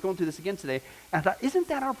this when I was going through this again today. And I thought, isn't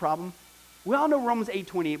that our problem? We all know Romans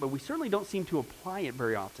 8:28, but we certainly don't seem to apply it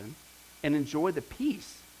very often and enjoy the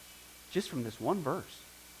peace just from this one verse.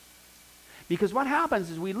 Because what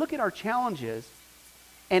happens is we look at our challenges,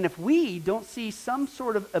 and if we don't see some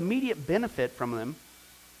sort of immediate benefit from them,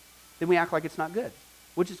 then we act like it's not good,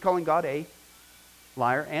 which is calling God a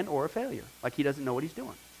liar and or a failure, like he doesn't know what he's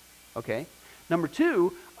doing, okay? Number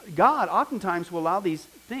two, God oftentimes will allow these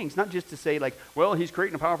things, not just to say like, well, he's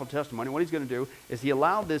creating a powerful testimony. What he's going to do is he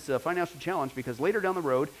allowed this financial challenge because later down the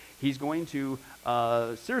road, he's going to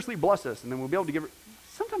seriously bless us, and then we'll be able to give it.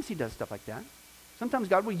 Sometimes he does stuff like that. Sometimes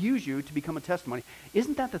God will use you to become a testimony.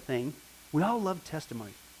 Isn't that the thing? We all love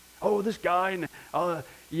testimony. Oh, this guy, and all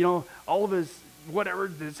of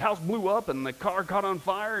his house blew up and the car caught on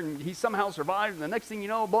fire and he somehow survived, and the next thing you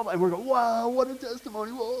know, blah, blah, and we're going, wow, what a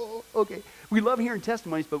testimony, whoa. Okay, we love hearing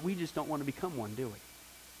testimonies, but we just don't want to become one, do we?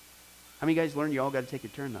 How many guys learn you all got to take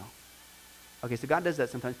your turn, though? Okay, so God does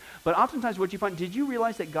that sometimes. But oftentimes what you find, did you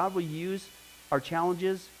realize that God will use our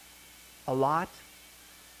challenges a lot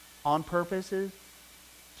on purposes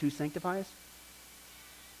to sanctify us?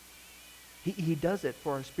 He does it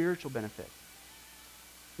for our spiritual benefit.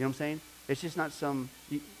 You know what I'm saying? It's just not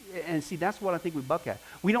and see, that's what I think we buck at.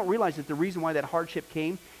 We don't realize that the reason why that hardship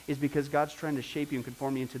came is because God's trying to shape you and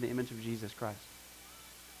conform you into the image of Jesus Christ.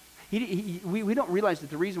 We don't realize that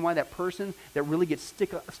the reason why that person that really gets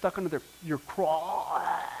stuck under your cross,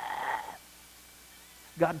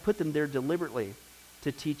 God put them there deliberately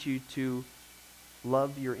to teach you to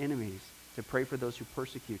love your enemies, to pray for those who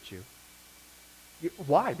persecute you.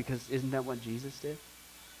 Why? Because isn't that what Jesus did?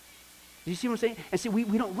 Do you see what I'm saying? And see,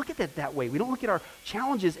 we don't look at it that way. We don't look at our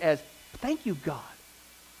challenges as, thank you, God.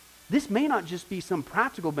 This may not just be some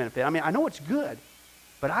practical benefit. I mean, I know it's good,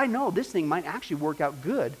 but I know this thing might actually work out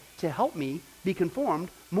good to help me be conformed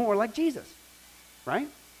more like Jesus, right?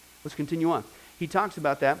 Let's continue on. He talks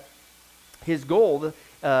about that. His goal,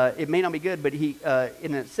 it may not be good, but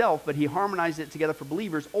in itself, but he harmonized it together for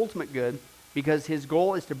believers, ultimate good, because his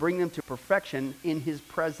goal is to bring them to perfection in his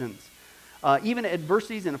presence. Even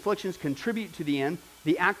adversities and afflictions contribute to the end.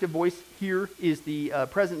 The active voice here is the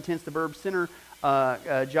present tense, the verb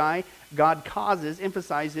synergy. God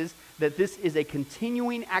emphasizes that this is a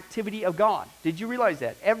continuing activity of God. Did you realize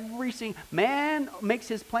that? Every single man makes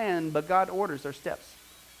his plan, but God orders our steps,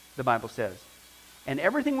 the Bible says. And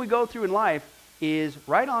everything we go through in life is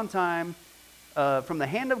right on time, from the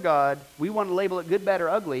hand of God. We want to label it good, bad, or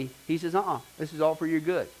ugly. He says, this is all for your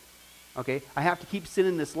good. Okay, I have to keep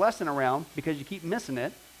sending this lesson around because you keep missing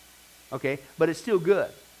it, okay, but it's still good.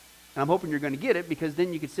 And I'm hoping you're going to get it because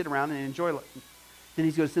then you can sit around and enjoy then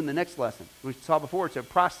he's going to send the next lesson. We saw before, it's a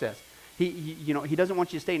process. He doesn't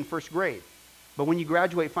want you to stay in first grade. But when you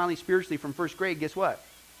graduate finally spiritually from first grade, guess what?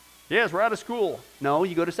 Yes, we're out of school. No,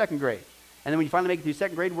 you go to second grade. And then when you finally make it through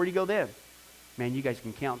second grade, where do you go then? Man, you guys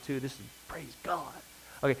can count too. This is, praise God.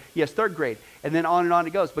 Okay, yes, third grade. And then on and on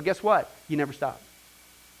it goes. But guess what? You never stop.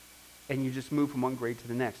 And you just move from one grade to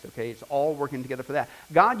the next, okay? It's all working together for that.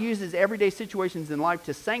 God uses everyday situations in life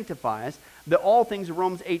to sanctify us. The all things of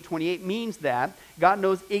Romans 8:28 means that God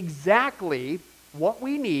knows exactly what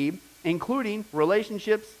we need, including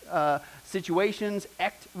relationships, situations,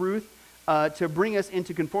 Ruth, to bring us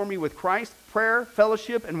into conformity with Christ, prayer,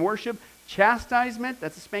 fellowship, and worship, chastisement,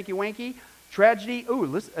 that's a spanky wanky, tragedy,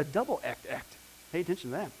 listen, a double act. Pay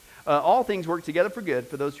attention to that. All things work together for good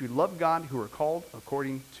for those who love God, who are called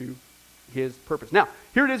according to his purpose. Now,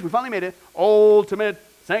 here it is. We finally made it. Ultimate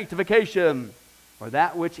sanctification, or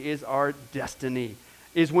that which is our destiny,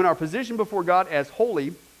 is when our position before God as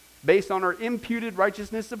holy, based on our imputed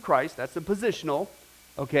righteousness of Christ, that's the positional,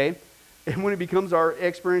 okay, and when it becomes our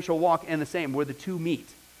experiential walk and the same, where the two meet,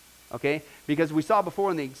 okay, because we saw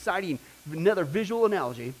before in the exciting, another visual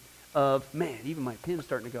analogy of, man, even my pen's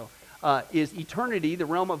starting to go, is eternity, the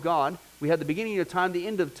realm of God. We had the beginning of time, the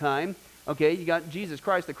end of time. Okay, you got Jesus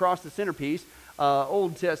Christ, the cross, the centerpiece.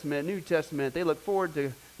 Old Testament, New Testament, they look forward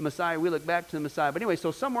to the Messiah. We look back to the Messiah. But anyway,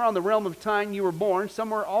 so somewhere on the realm of time you were born.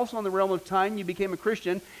 Somewhere also on the realm of time you became a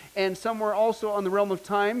Christian. And somewhere also on the realm of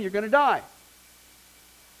time you're going to die.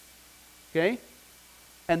 Okay?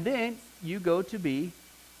 And then you go to be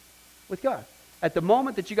with God. At the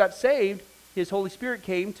moment that you got saved, his Holy Spirit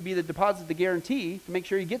came to be the deposit, the guarantee, to make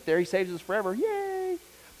sure you get there. He saves us forever. Yay!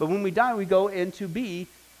 But when we die, we go into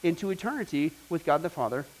eternity with God the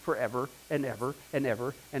Father forever and ever and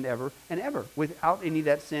ever and ever and ever, without any of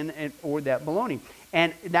that sin or that baloney.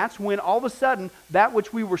 And that's when all of a sudden, that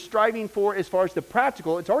which we were striving for as far as the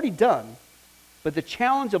practical, it's already done. But the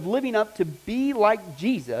challenge of living up to be like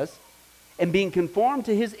Jesus and being conformed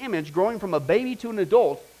to his image, growing from a baby to an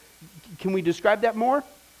adult, can we describe that more?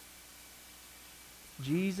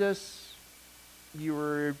 Jesus, you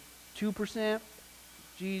were 2%.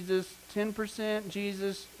 Jesus, 10%.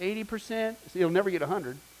 Jesus, 80%. So you'll never get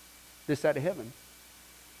 100 this side of heaven.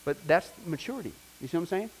 But that's maturity. You see what I'm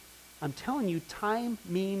saying? I'm telling you, time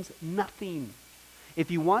means nothing. If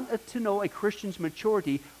you want to know a Christian's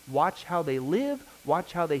maturity, watch how they live,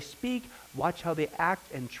 watch how they speak, watch how they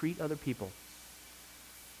act and treat other people.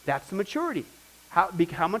 That's the maturity. How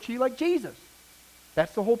much are you like Jesus?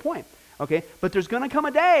 That's the whole point. Okay? But there's going to come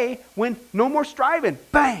a day when no more striving.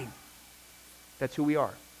 Bang! That's who we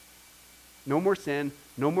are. No more sin,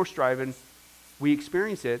 no more striving. We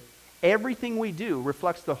experience it. Everything we do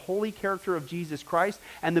reflects the holy character of Jesus Christ,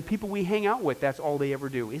 and the people we hang out with, that's all they ever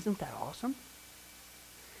do. Isn't that awesome?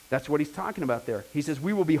 That's what he's talking about there. He says,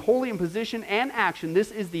 we will be holy in position and action.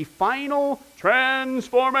 This is the final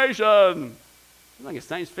transformation. It's like a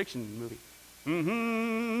science fiction movie.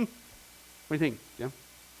 What do you think, Jim?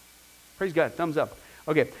 Praise God. Thumbs up.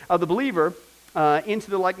 Okay. The believer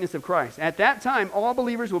into the likeness of Christ. At that time, all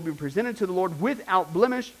believers will be presented to the Lord without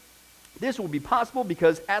blemish. This will be possible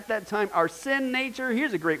because at that time, our sin nature,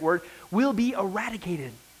 here's a great word, will be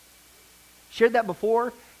eradicated. Shared that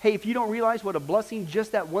before. Hey, if you don't realize what a blessing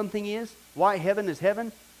just that one thing is, why heaven is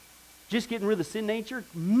heaven, just getting rid of the sin nature,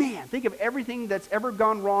 man, think of everything that's ever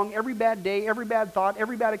gone wrong, every bad day, every bad thought,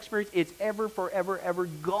 every bad experience, it's ever, forever, ever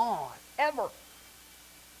gone. Ever.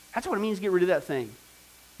 That's what it means to get rid of that thing.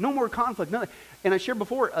 No more conflict. Nothing. And I shared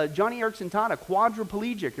before, Johnny Erickson Tana,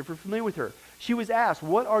 quadriplegic, if you're familiar with her. She was asked,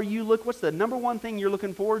 what's the number one thing you're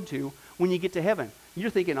looking forward to when you get to heaven? You're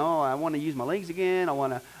thinking, I want to use my legs again. I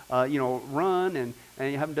want to, run. And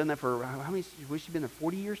you haven't done that for, how many, has she been there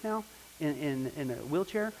 40 years now in a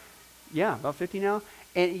wheelchair? Yeah, about 50 now.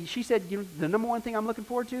 And she said, the number one thing I'm looking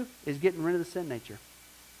forward to is getting rid of the sin nature.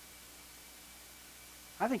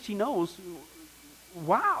 I think she knows,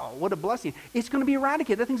 wow, what a blessing. It's going to be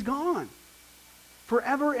eradicated. That thing's gone.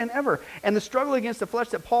 Forever and ever. And the struggle against the flesh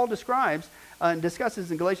that Paul describes and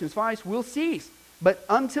discusses in Galatians 5 will cease. But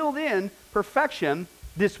until then, perfection,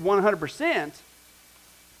 this 100%,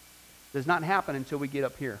 does not happen until we get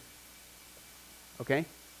up here. Okay?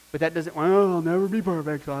 But that doesn't, I'll never be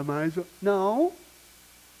perfect, so I might as well. No.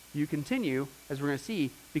 You continue, as we're going to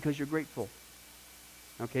see, because you're grateful.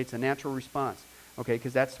 Okay? It's a natural response. Okay?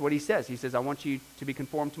 Because that's what he says. He says, I want you to be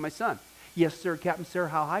conformed to my son. Yes, sir, Captain, sir,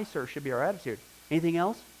 how high, sir, should be our attitude. Anything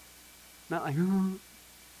else? Not like,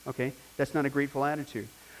 okay, that's not a grateful attitude.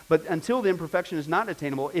 But until then, perfection is not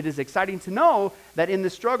attainable. It is exciting to know that in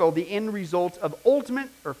this struggle, the end result of ultimate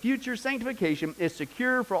or future sanctification is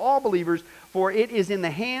secure for all believers, for it is in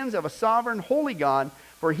the hands of a sovereign, holy God.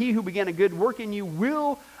 For he who began a good work in you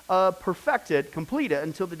will perfect it, complete it,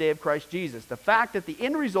 until the day of Christ Jesus. The fact that the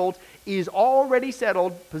end result is already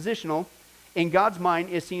settled, positional, in God's mind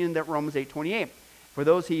is seen in that Romans 8:28. For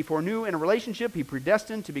those he foreknew in a relationship, he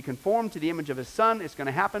predestined to be conformed to the image of his Son. It's going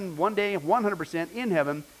to happen one day, 100% in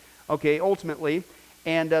heaven, okay, ultimately.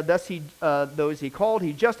 And thus those he called,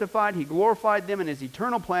 he justified, he glorified them in his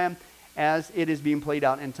eternal plan as it is being played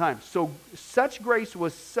out in time. So such grace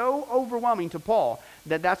was so overwhelming to Paul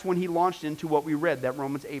that that's when he launched into what we read, that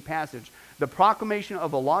Romans 8 passage. The proclamation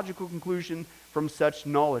of a logical conclusion from such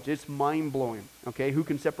knowledge. It's mind-blowing, okay? Who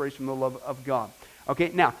can separate us from the love of God?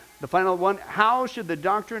 Okay, now, the final one. How should the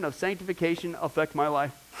doctrine of sanctification affect my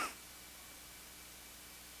life?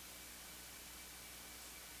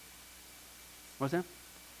 What's that?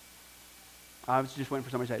 I was just waiting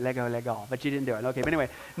for somebody to say, let go, but you didn't do it. Okay, but anyway,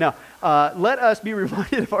 no. Let us be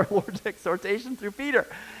reminded of our Lord's exhortation through Peter.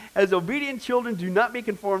 As obedient children, do not be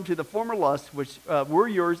conformed to the former lusts which were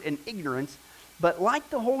yours in ignorance, but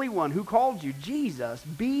like the Holy One who called you, Jesus,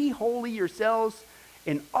 be holy yourselves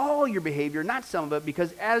in all your behavior, not some of it,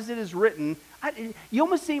 because as it is written, you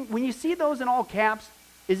almost see, when you see those in all caps,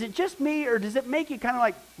 is it just me, or does it make you kind of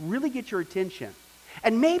like really get your attention?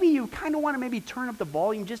 And maybe you kind of want to maybe turn up the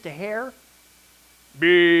volume just a hair.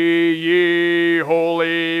 Be ye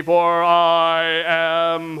holy, for I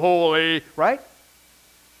am holy. Right?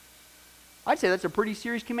 I'd say that's a pretty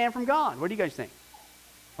serious command from God. What do you guys think?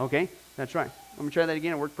 Okay, that's right. Let me try that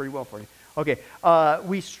again. It worked pretty well for you. Okay,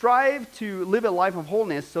 we strive to live a life of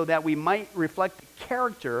holiness so that we might reflect the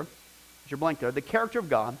character, your blank there, the character of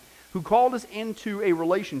God, who called us into a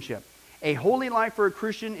relationship. A holy life for a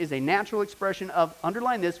Christian is a natural expression of,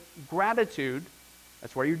 underline this, gratitude,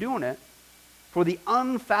 that's why you're doing it, for the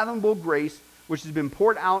unfathomable grace which has been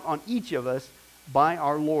poured out on each of us by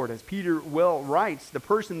our Lord. As Peter well writes, the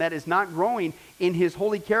person that is not growing in his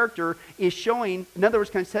holy character is showing, in other words,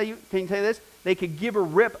 can you tell you this? They could give a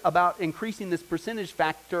rip about increasing this percentage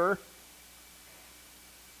factor.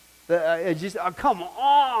 Come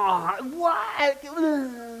on, what?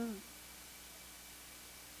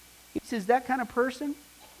 He says that kind of person,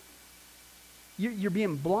 you're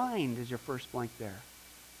being blind is your first blank there.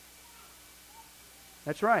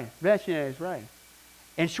 That's right. That's right.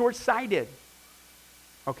 And short-sighted,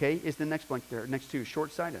 okay, is the next blank there. Next two,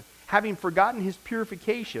 short-sighted. Having forgotten his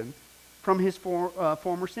purification from his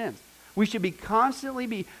former sins. We should be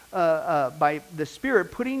constantly by the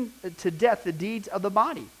Spirit, putting to death the deeds of the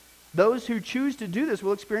body. Those who choose to do this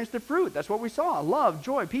will experience the fruit. That's what we saw. Love,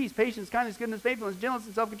 joy, peace, patience, kindness, goodness, faithfulness, gentleness,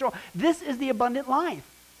 and self-control. This is the abundant life.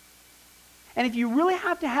 And if you really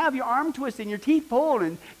have to have your arm twisted and your teeth pulled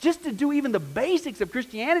and just to do even the basics of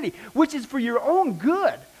Christianity, which is for your own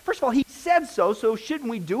good. First of all, he said so shouldn't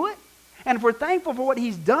we do it? And if we're thankful for what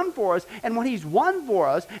he's done for us and what he's won for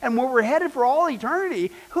us and where we're headed for all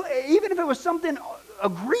eternity, even if it was something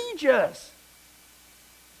egregious,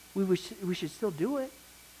 we should still do it.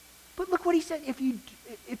 But look what he said. If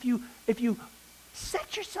you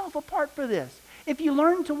set yourself apart for this, if you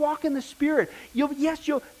learn to walk in the Spirit,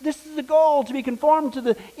 this is the goal, to be conformed to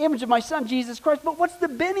the image of my Son, Jesus Christ. But what's the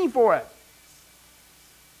benny for it?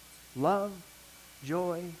 Love,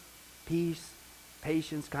 joy, peace,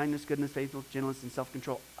 patience, kindness, goodness, faithfulness, gentleness, and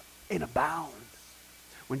self-control. It abounds.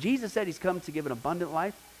 When Jesus said he's come to give an abundant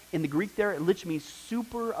life, in the Greek there, it literally means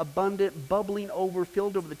super abundant, bubbling over,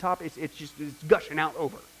 filled over the top. It's gushing out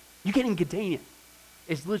over. You can't even contain it.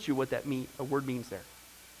 It's literally what that word means there.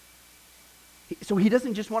 So he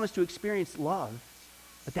doesn't just want us to experience love,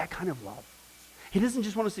 but that kind of love. He doesn't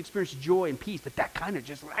just want us to experience joy and peace, but that kind of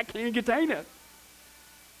just, I can't even contain it.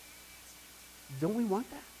 Don't we want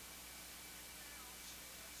that?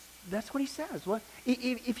 That's what he says. What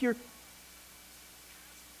if you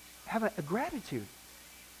have a gratitude,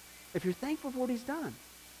 if you're thankful for what he's done,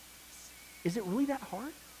 is it really that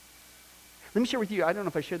hard? Let me share with you, I don't know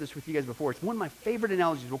if I shared this with you guys before. It's one of my favorite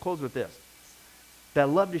analogies. We'll close with this. That I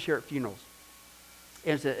love to share at funerals.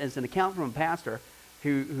 It's an account from a pastor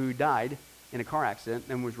who died in a car accident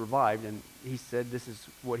and was revived, and he said this is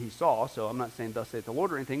what he saw. So I'm not saying thus saith the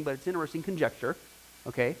Lord or anything, but it's interesting conjecture,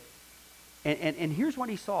 okay? And here's what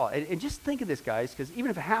he saw. And just think of this, guys, because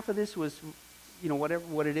even if half of this was, whatever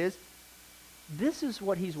what it is, this is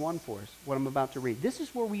what he's won for us, what I'm about to read. This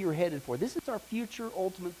is where we are headed for. This is our future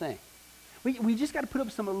ultimate thing. We just got to put up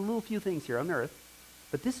a little few things here on earth,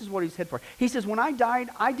 But this is what he's headed for. He says, when I died,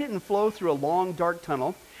 I didn't flow through a long, dark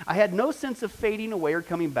tunnel. I had no sense of fading away or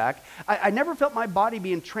coming back. I never felt my body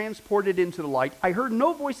being transported into the light. I heard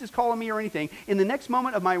no voices calling me or anything. In the next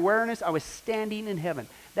moment of my awareness, I was standing in heaven.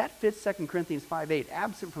 That fits 2 Corinthians 5:8.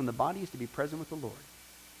 Absent from the body is to be present with the Lord.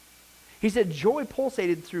 He said, joy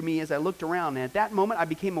pulsated through me as I looked around, and at that moment, I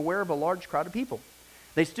became aware of a large crowd of people.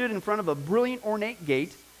 They stood in front of a brilliant, ornate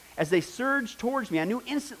gate. As they surged towards me, I knew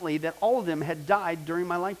instantly that all of them had died during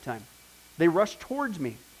my lifetime. They rushed towards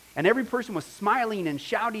me, and every person was smiling and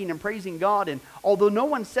shouting and praising God. And although no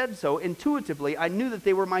one said so, intuitively, I knew that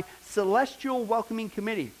they were my celestial welcoming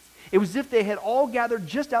committee. It was as if they had all gathered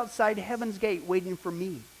just outside heaven's gate waiting for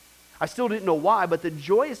me. I still didn't know why, but the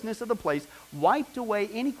joyousness of the place wiped away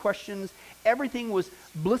any questions. Everything was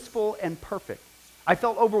blissful and perfect. I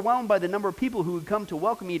felt overwhelmed by the number of people who had come to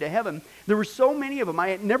welcome me to heaven. There were so many of them. I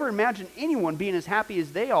had never imagined anyone being as happy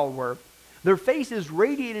as they all were. Their faces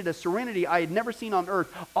radiated a serenity I had never seen on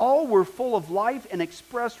earth. All were full of life and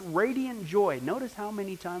expressed radiant joy. Notice how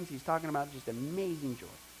many times he's talking about just amazing joy.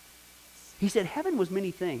 He said heaven was many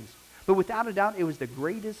things, but without a doubt, it was the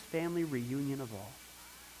greatest family reunion of all.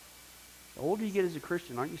 The older you get as a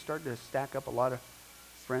Christian, aren't you starting to stack up a lot of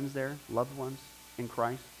friends there, loved ones in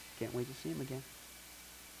Christ? Can't wait to see them again.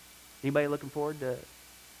 Anybody looking forward to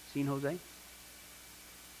seeing Jose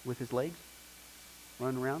with his legs,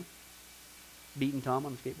 running around, beating Tom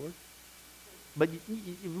on the skateboard? But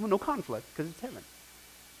no conflict, because it's heaven.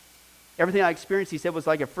 Everything I experienced, he said, was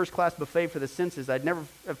like a first-class buffet for the senses. I'd never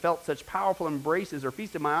felt such powerful embraces or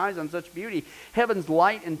feasted my eyes on such beauty. Heaven's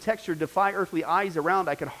light and texture defy earthly eyes around.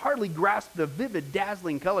 I could hardly grasp the vivid,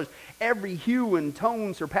 dazzling colors. Every hue and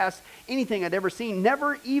tone surpassed anything I'd ever seen.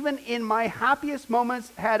 Never even in my happiest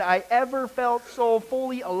moments had I ever felt so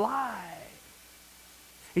fully alive.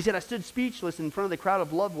 He said, I stood speechless in front of the crowd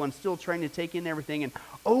of loved ones, still trying to take in everything. And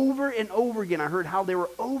over again, I heard how they were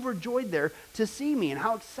overjoyed there to see me and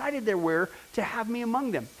how excited they were to have me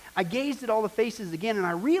among them. I gazed at all the faces again, and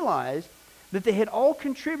I realized that they had all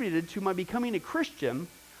contributed to my becoming a Christian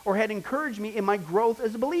or had encouraged me in my growth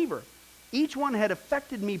as a believer. Each one had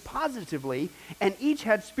affected me positively, and each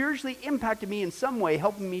had spiritually impacted me in some way,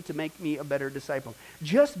 helping me to make me a better disciple.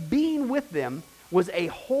 Just being with them was a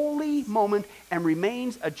holy moment and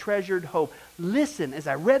remains a treasured hope. Listen, as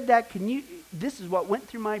I read that, this is what went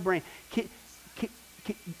through my brain.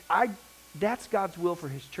 That's God's will for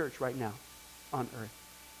his church right now on earth.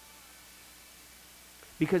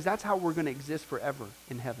 Because that's how we're going to exist forever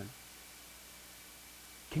in heaven.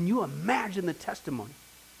 Can you imagine the testimony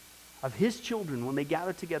of his children when they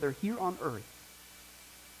gather together here on earth?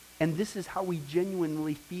 And this is how we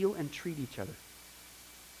genuinely feel and treat each other.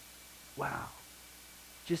 Wow.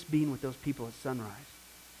 Just being with those people at sunrise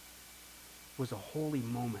was a holy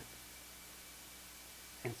moment.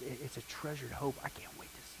 And it's a treasured hope. I can't wait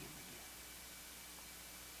to see him again.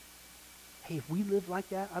 Hey, if we lived like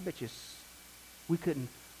that, I bet you we couldn't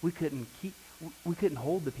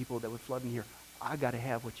hold the people that would flood in here. I got to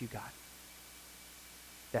have what you got.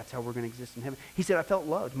 That's how we're going to exist in heaven. He said, I felt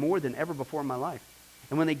loved more than ever before in my life.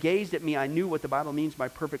 And when they gazed at me, I knew what the Bible means by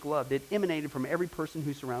perfect love. It emanated from every person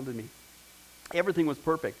who surrounded me. Everything was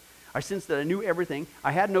perfect. I sensed that I knew everything.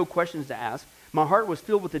 I had no questions to ask. My heart was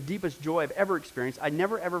filled with the deepest joy I've ever experienced. I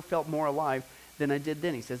never ever felt more alive than I did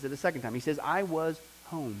then. He says it a second time. He says, I was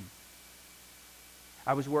home.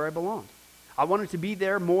 I was where I belonged. I wanted to be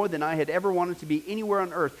there more than I had ever wanted to be anywhere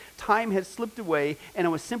on earth. Time had slipped away, and I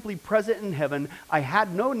was simply present in heaven. I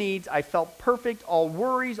had no needs. I felt perfect. All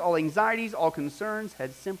worries, all anxieties, all concerns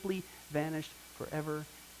had simply vanished forever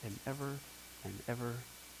and ever and ever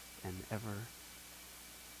and ever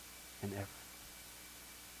and ever.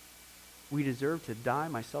 We deserve to die,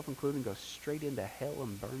 myself included, and go straight into hell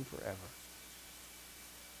and burn forever.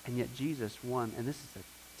 And yet Jesus won, and this is the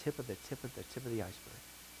tip of the tip of the tip of the iceberg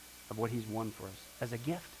of what he's won for us as a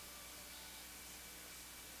gift.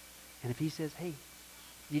 And if he says, hey,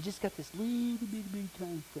 you just got this little bitty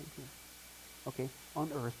time frame here, okay, on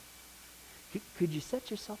earth, could you set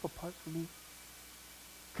yourself apart for me?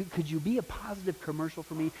 Could you be a positive commercial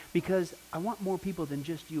for me? Because I want more people than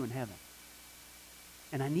just you in heaven.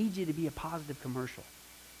 And I need you to be a positive commercial.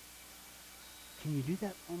 Can you do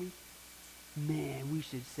that for me? Man, we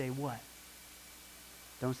should say what?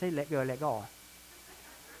 Don't say let go, let go.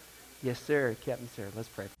 Yes, sir, Captain, sir. Let's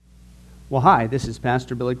pray. Well, hi, this is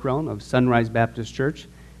Pastor Billy Crone of Sunrise Baptist Church,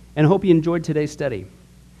 and I hope you enjoyed today's study.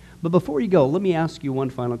 But before you go, let me ask you one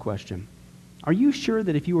final question. Are you sure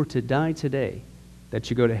that if you were to die today, that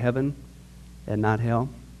you go to heaven and not hell?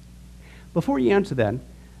 Before you answer that,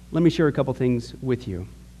 let me share a couple things with you.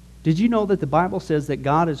 Did you know that the Bible says that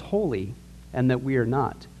God is holy and that we are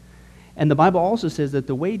not. And the Bible also says that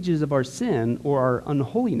the wages of our sin or our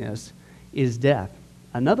unholiness is death.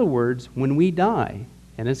 In other words, when we die,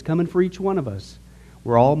 and it's coming for each one of us,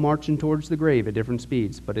 we're all marching towards the grave at different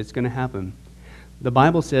speeds, but it's going to happen. The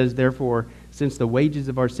Bible says, therefore, since the wages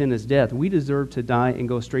of our sin is death, we deserve to die and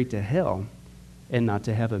go straight to hell and not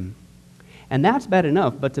to heaven. And that's bad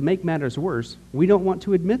enough, but to make matters worse, we don't want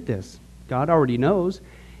to admit this. God already knows.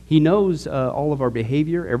 He knows all of our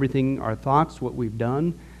behavior, everything, our thoughts, what we've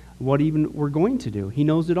done, what even we're going to do. He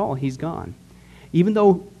knows it all. He's gone. Even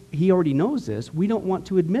though he already knows this, we don't want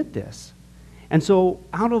to admit this. And so,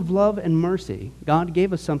 out of love and mercy, God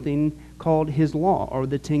gave us something called his law, or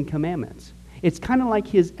the 10 Commandments. It's kind of like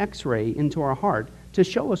his x-ray into our heart to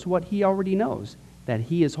show us what he already knows, that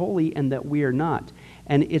he is holy and that we are not.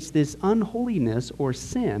 And it's this unholiness or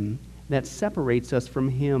sin that separates us from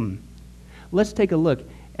him. Let's take a look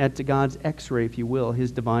at God's x-ray, if you will,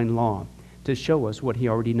 his divine law, to show us what he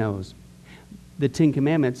already knows. The 10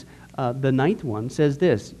 Commandments, the 9th one says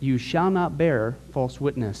this: you shall not bear false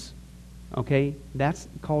witness. Okay? That's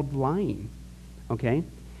called lying. Okay?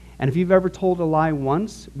 And if you've ever told a lie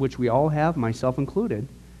once, which we all have, myself included,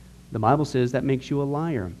 the Bible says that makes you a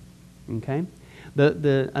liar. Okay?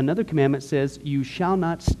 Another commandment says, you shall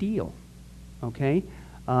not steal. Okay?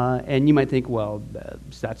 And you might think, well,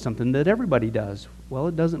 that's something that everybody does. Well,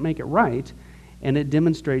 it doesn't make it right, and it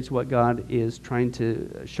demonstrates what God is trying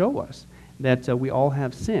to show us, that we all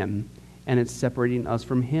have sin, and it's separating us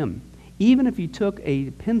from him. Even if you took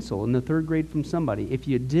a pencil in the 3rd grade from somebody, if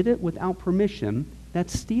you did it without permission,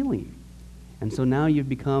 that's stealing. And so now you've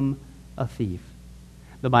become a thief.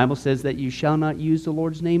 The Bible says that you shall not use the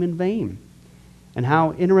Lord's name in vain. And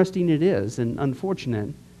how interesting it is and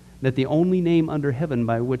unfortunate that the only name under heaven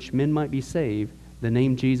by which men might be saved, the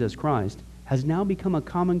name Jesus Christ, has now become a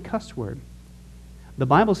common cuss word. The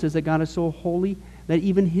Bible says that God is so holy that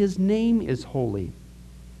even his name is holy.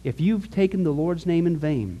 If you've taken the Lord's name in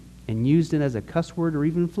vain and used it as a cuss word or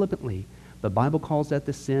even flippantly, the Bible calls that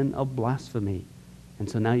the sin of blasphemy. And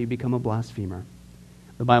so now you become a blasphemer.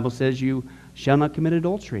 The Bible says you shall not commit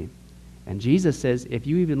adultery. And Jesus says if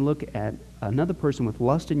you even look at another person with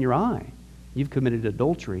lust in your eye, you've committed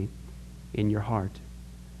adultery in your heart.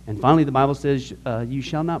 And finally, the Bible says you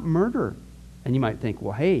shall not murder. And you might think,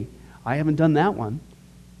 well, hey, I haven't done that one.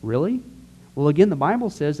 Really? Well, again, the Bible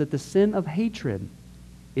says that the sin of hatred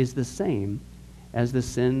is the same as the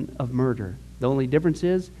sin of murder. The only difference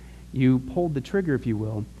is you pulled the trigger, if you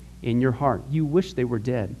will, in your heart. You wish they were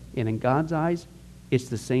dead. And in God's eyes, it's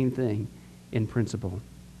the same thing in principle.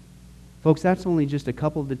 Folks, that's only just a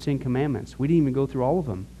couple of the 10 Commandments. We didn't even go through all of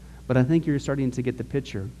them. But I think you're starting to get the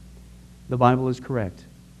picture. The Bible is correct.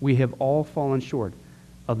 We have all fallen short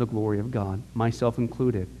of the glory of God, myself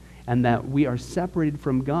included, and that we are separated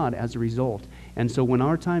from God as a result. And so when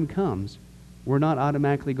our time comes, we're not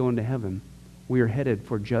automatically going to heaven. We are headed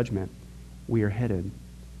for judgment. We are headed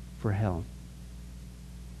for hell.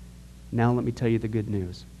 Now let me tell you the good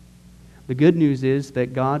news. The good news is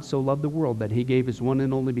that God so loved the world that he gave his one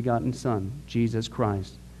and only begotten Son, Jesus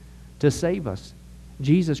Christ, to save us.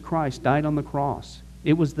 Jesus Christ died on the cross.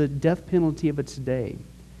 It was the death penalty of its day.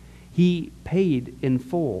 He paid in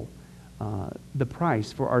full the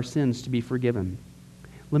price for our sins to be forgiven.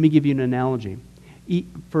 Let me give you an analogy.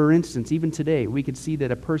 For instance, even today, we could see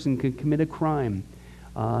that a person could commit a crime.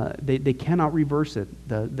 They cannot reverse it.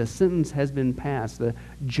 The sentence has been passed. The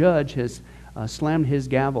judge has slammed his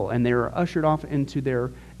gavel, and they are ushered off into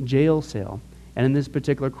their jail cell. And in this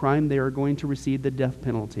particular crime, they are going to receive the death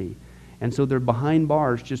penalty. And so they're behind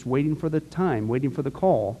bars just waiting for the time, waiting for the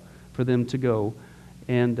call for them to go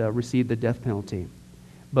and receive the death penalty.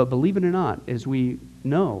 But believe it or not, as we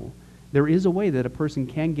know, there is a way that a person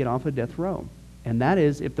can get off a death row. And that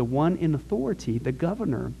is if the one in authority, the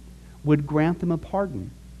governor, would grant them a pardon.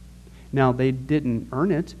 Now, they didn't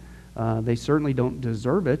earn it. They certainly don't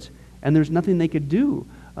deserve it. And there's nothing they could do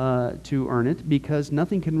to earn it because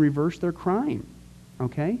nothing can reverse their crime.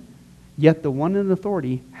 Okay? Yet the one in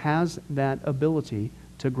authority has that ability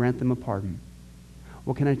to grant them a pardon.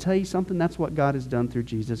 Well, can I tell you something? That's what God has done through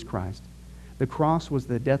Jesus Christ. The cross was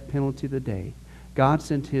the death penalty of the day. God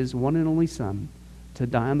sent his one and only Son to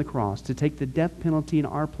die on the cross, to take the death penalty in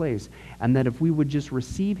our place, and that if we would just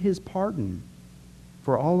receive his pardon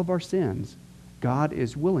for all of our sins, God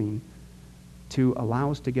is willing to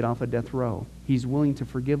allow us to get off a death row. He's willing to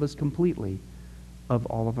forgive us completely of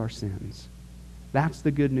all of our sins. That's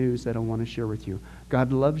the good news that I want to share with you.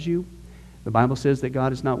 God loves you. The Bible says that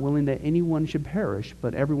God is not willing that anyone should perish,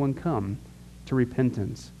 but everyone come to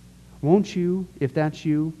repentance. Won't you, if that's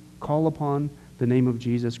you, call upon the name of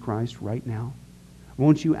Jesus Christ right now?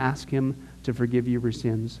 Won't you ask him to forgive you your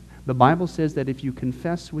sins. The Bible says that if you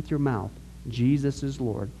confess with your mouth Jesus is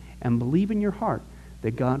Lord and believe in your heart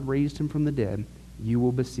that God raised him from the dead, you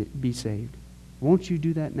will be saved. Won't you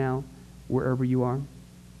do that now, wherever you are?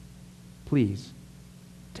 Please,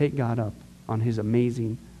 take God up on his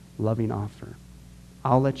amazing, loving offer.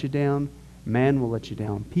 I'll let you down. Man will let you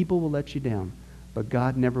down. People will let you down. But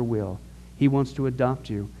God never will. He wants to adopt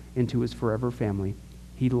you into his forever family.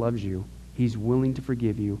 He loves you. He's willing to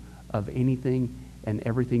forgive you of anything and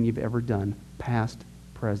everything you've ever done, past,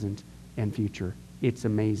 present, and future. It's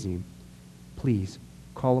amazing. Please,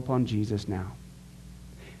 call upon Jesus now.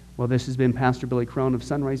 Well, this has been Pastor Billy Crone of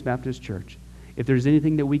Sunrise Baptist Church. If there's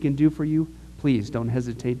anything that we can do for you, please don't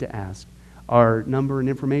hesitate to ask. Our number and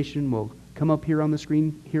information will come up here on the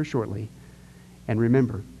screen here shortly. And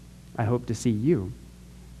remember, I hope to see you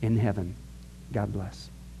in heaven. God bless.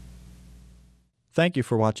 Thank you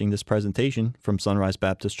for watching this presentation from Sunrise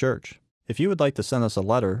Baptist Church. If you would like to send us a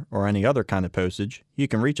letter or any other kind of postage, you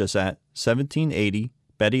can reach us at 1780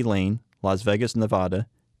 Betty Lane, Las Vegas, Nevada,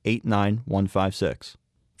 89156.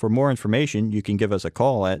 For more information, you can give us a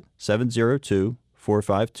call at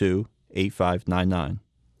 702-452-8599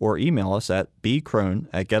 or email us at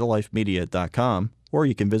bcrone@getalifemedia.com, or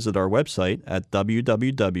you can visit our website at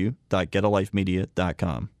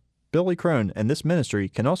www.getalifemedia.com. Billy Crone and this ministry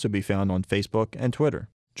can also be found on Facebook and Twitter.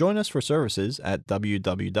 Join us for services at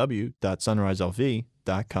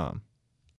www.sunriselv.com.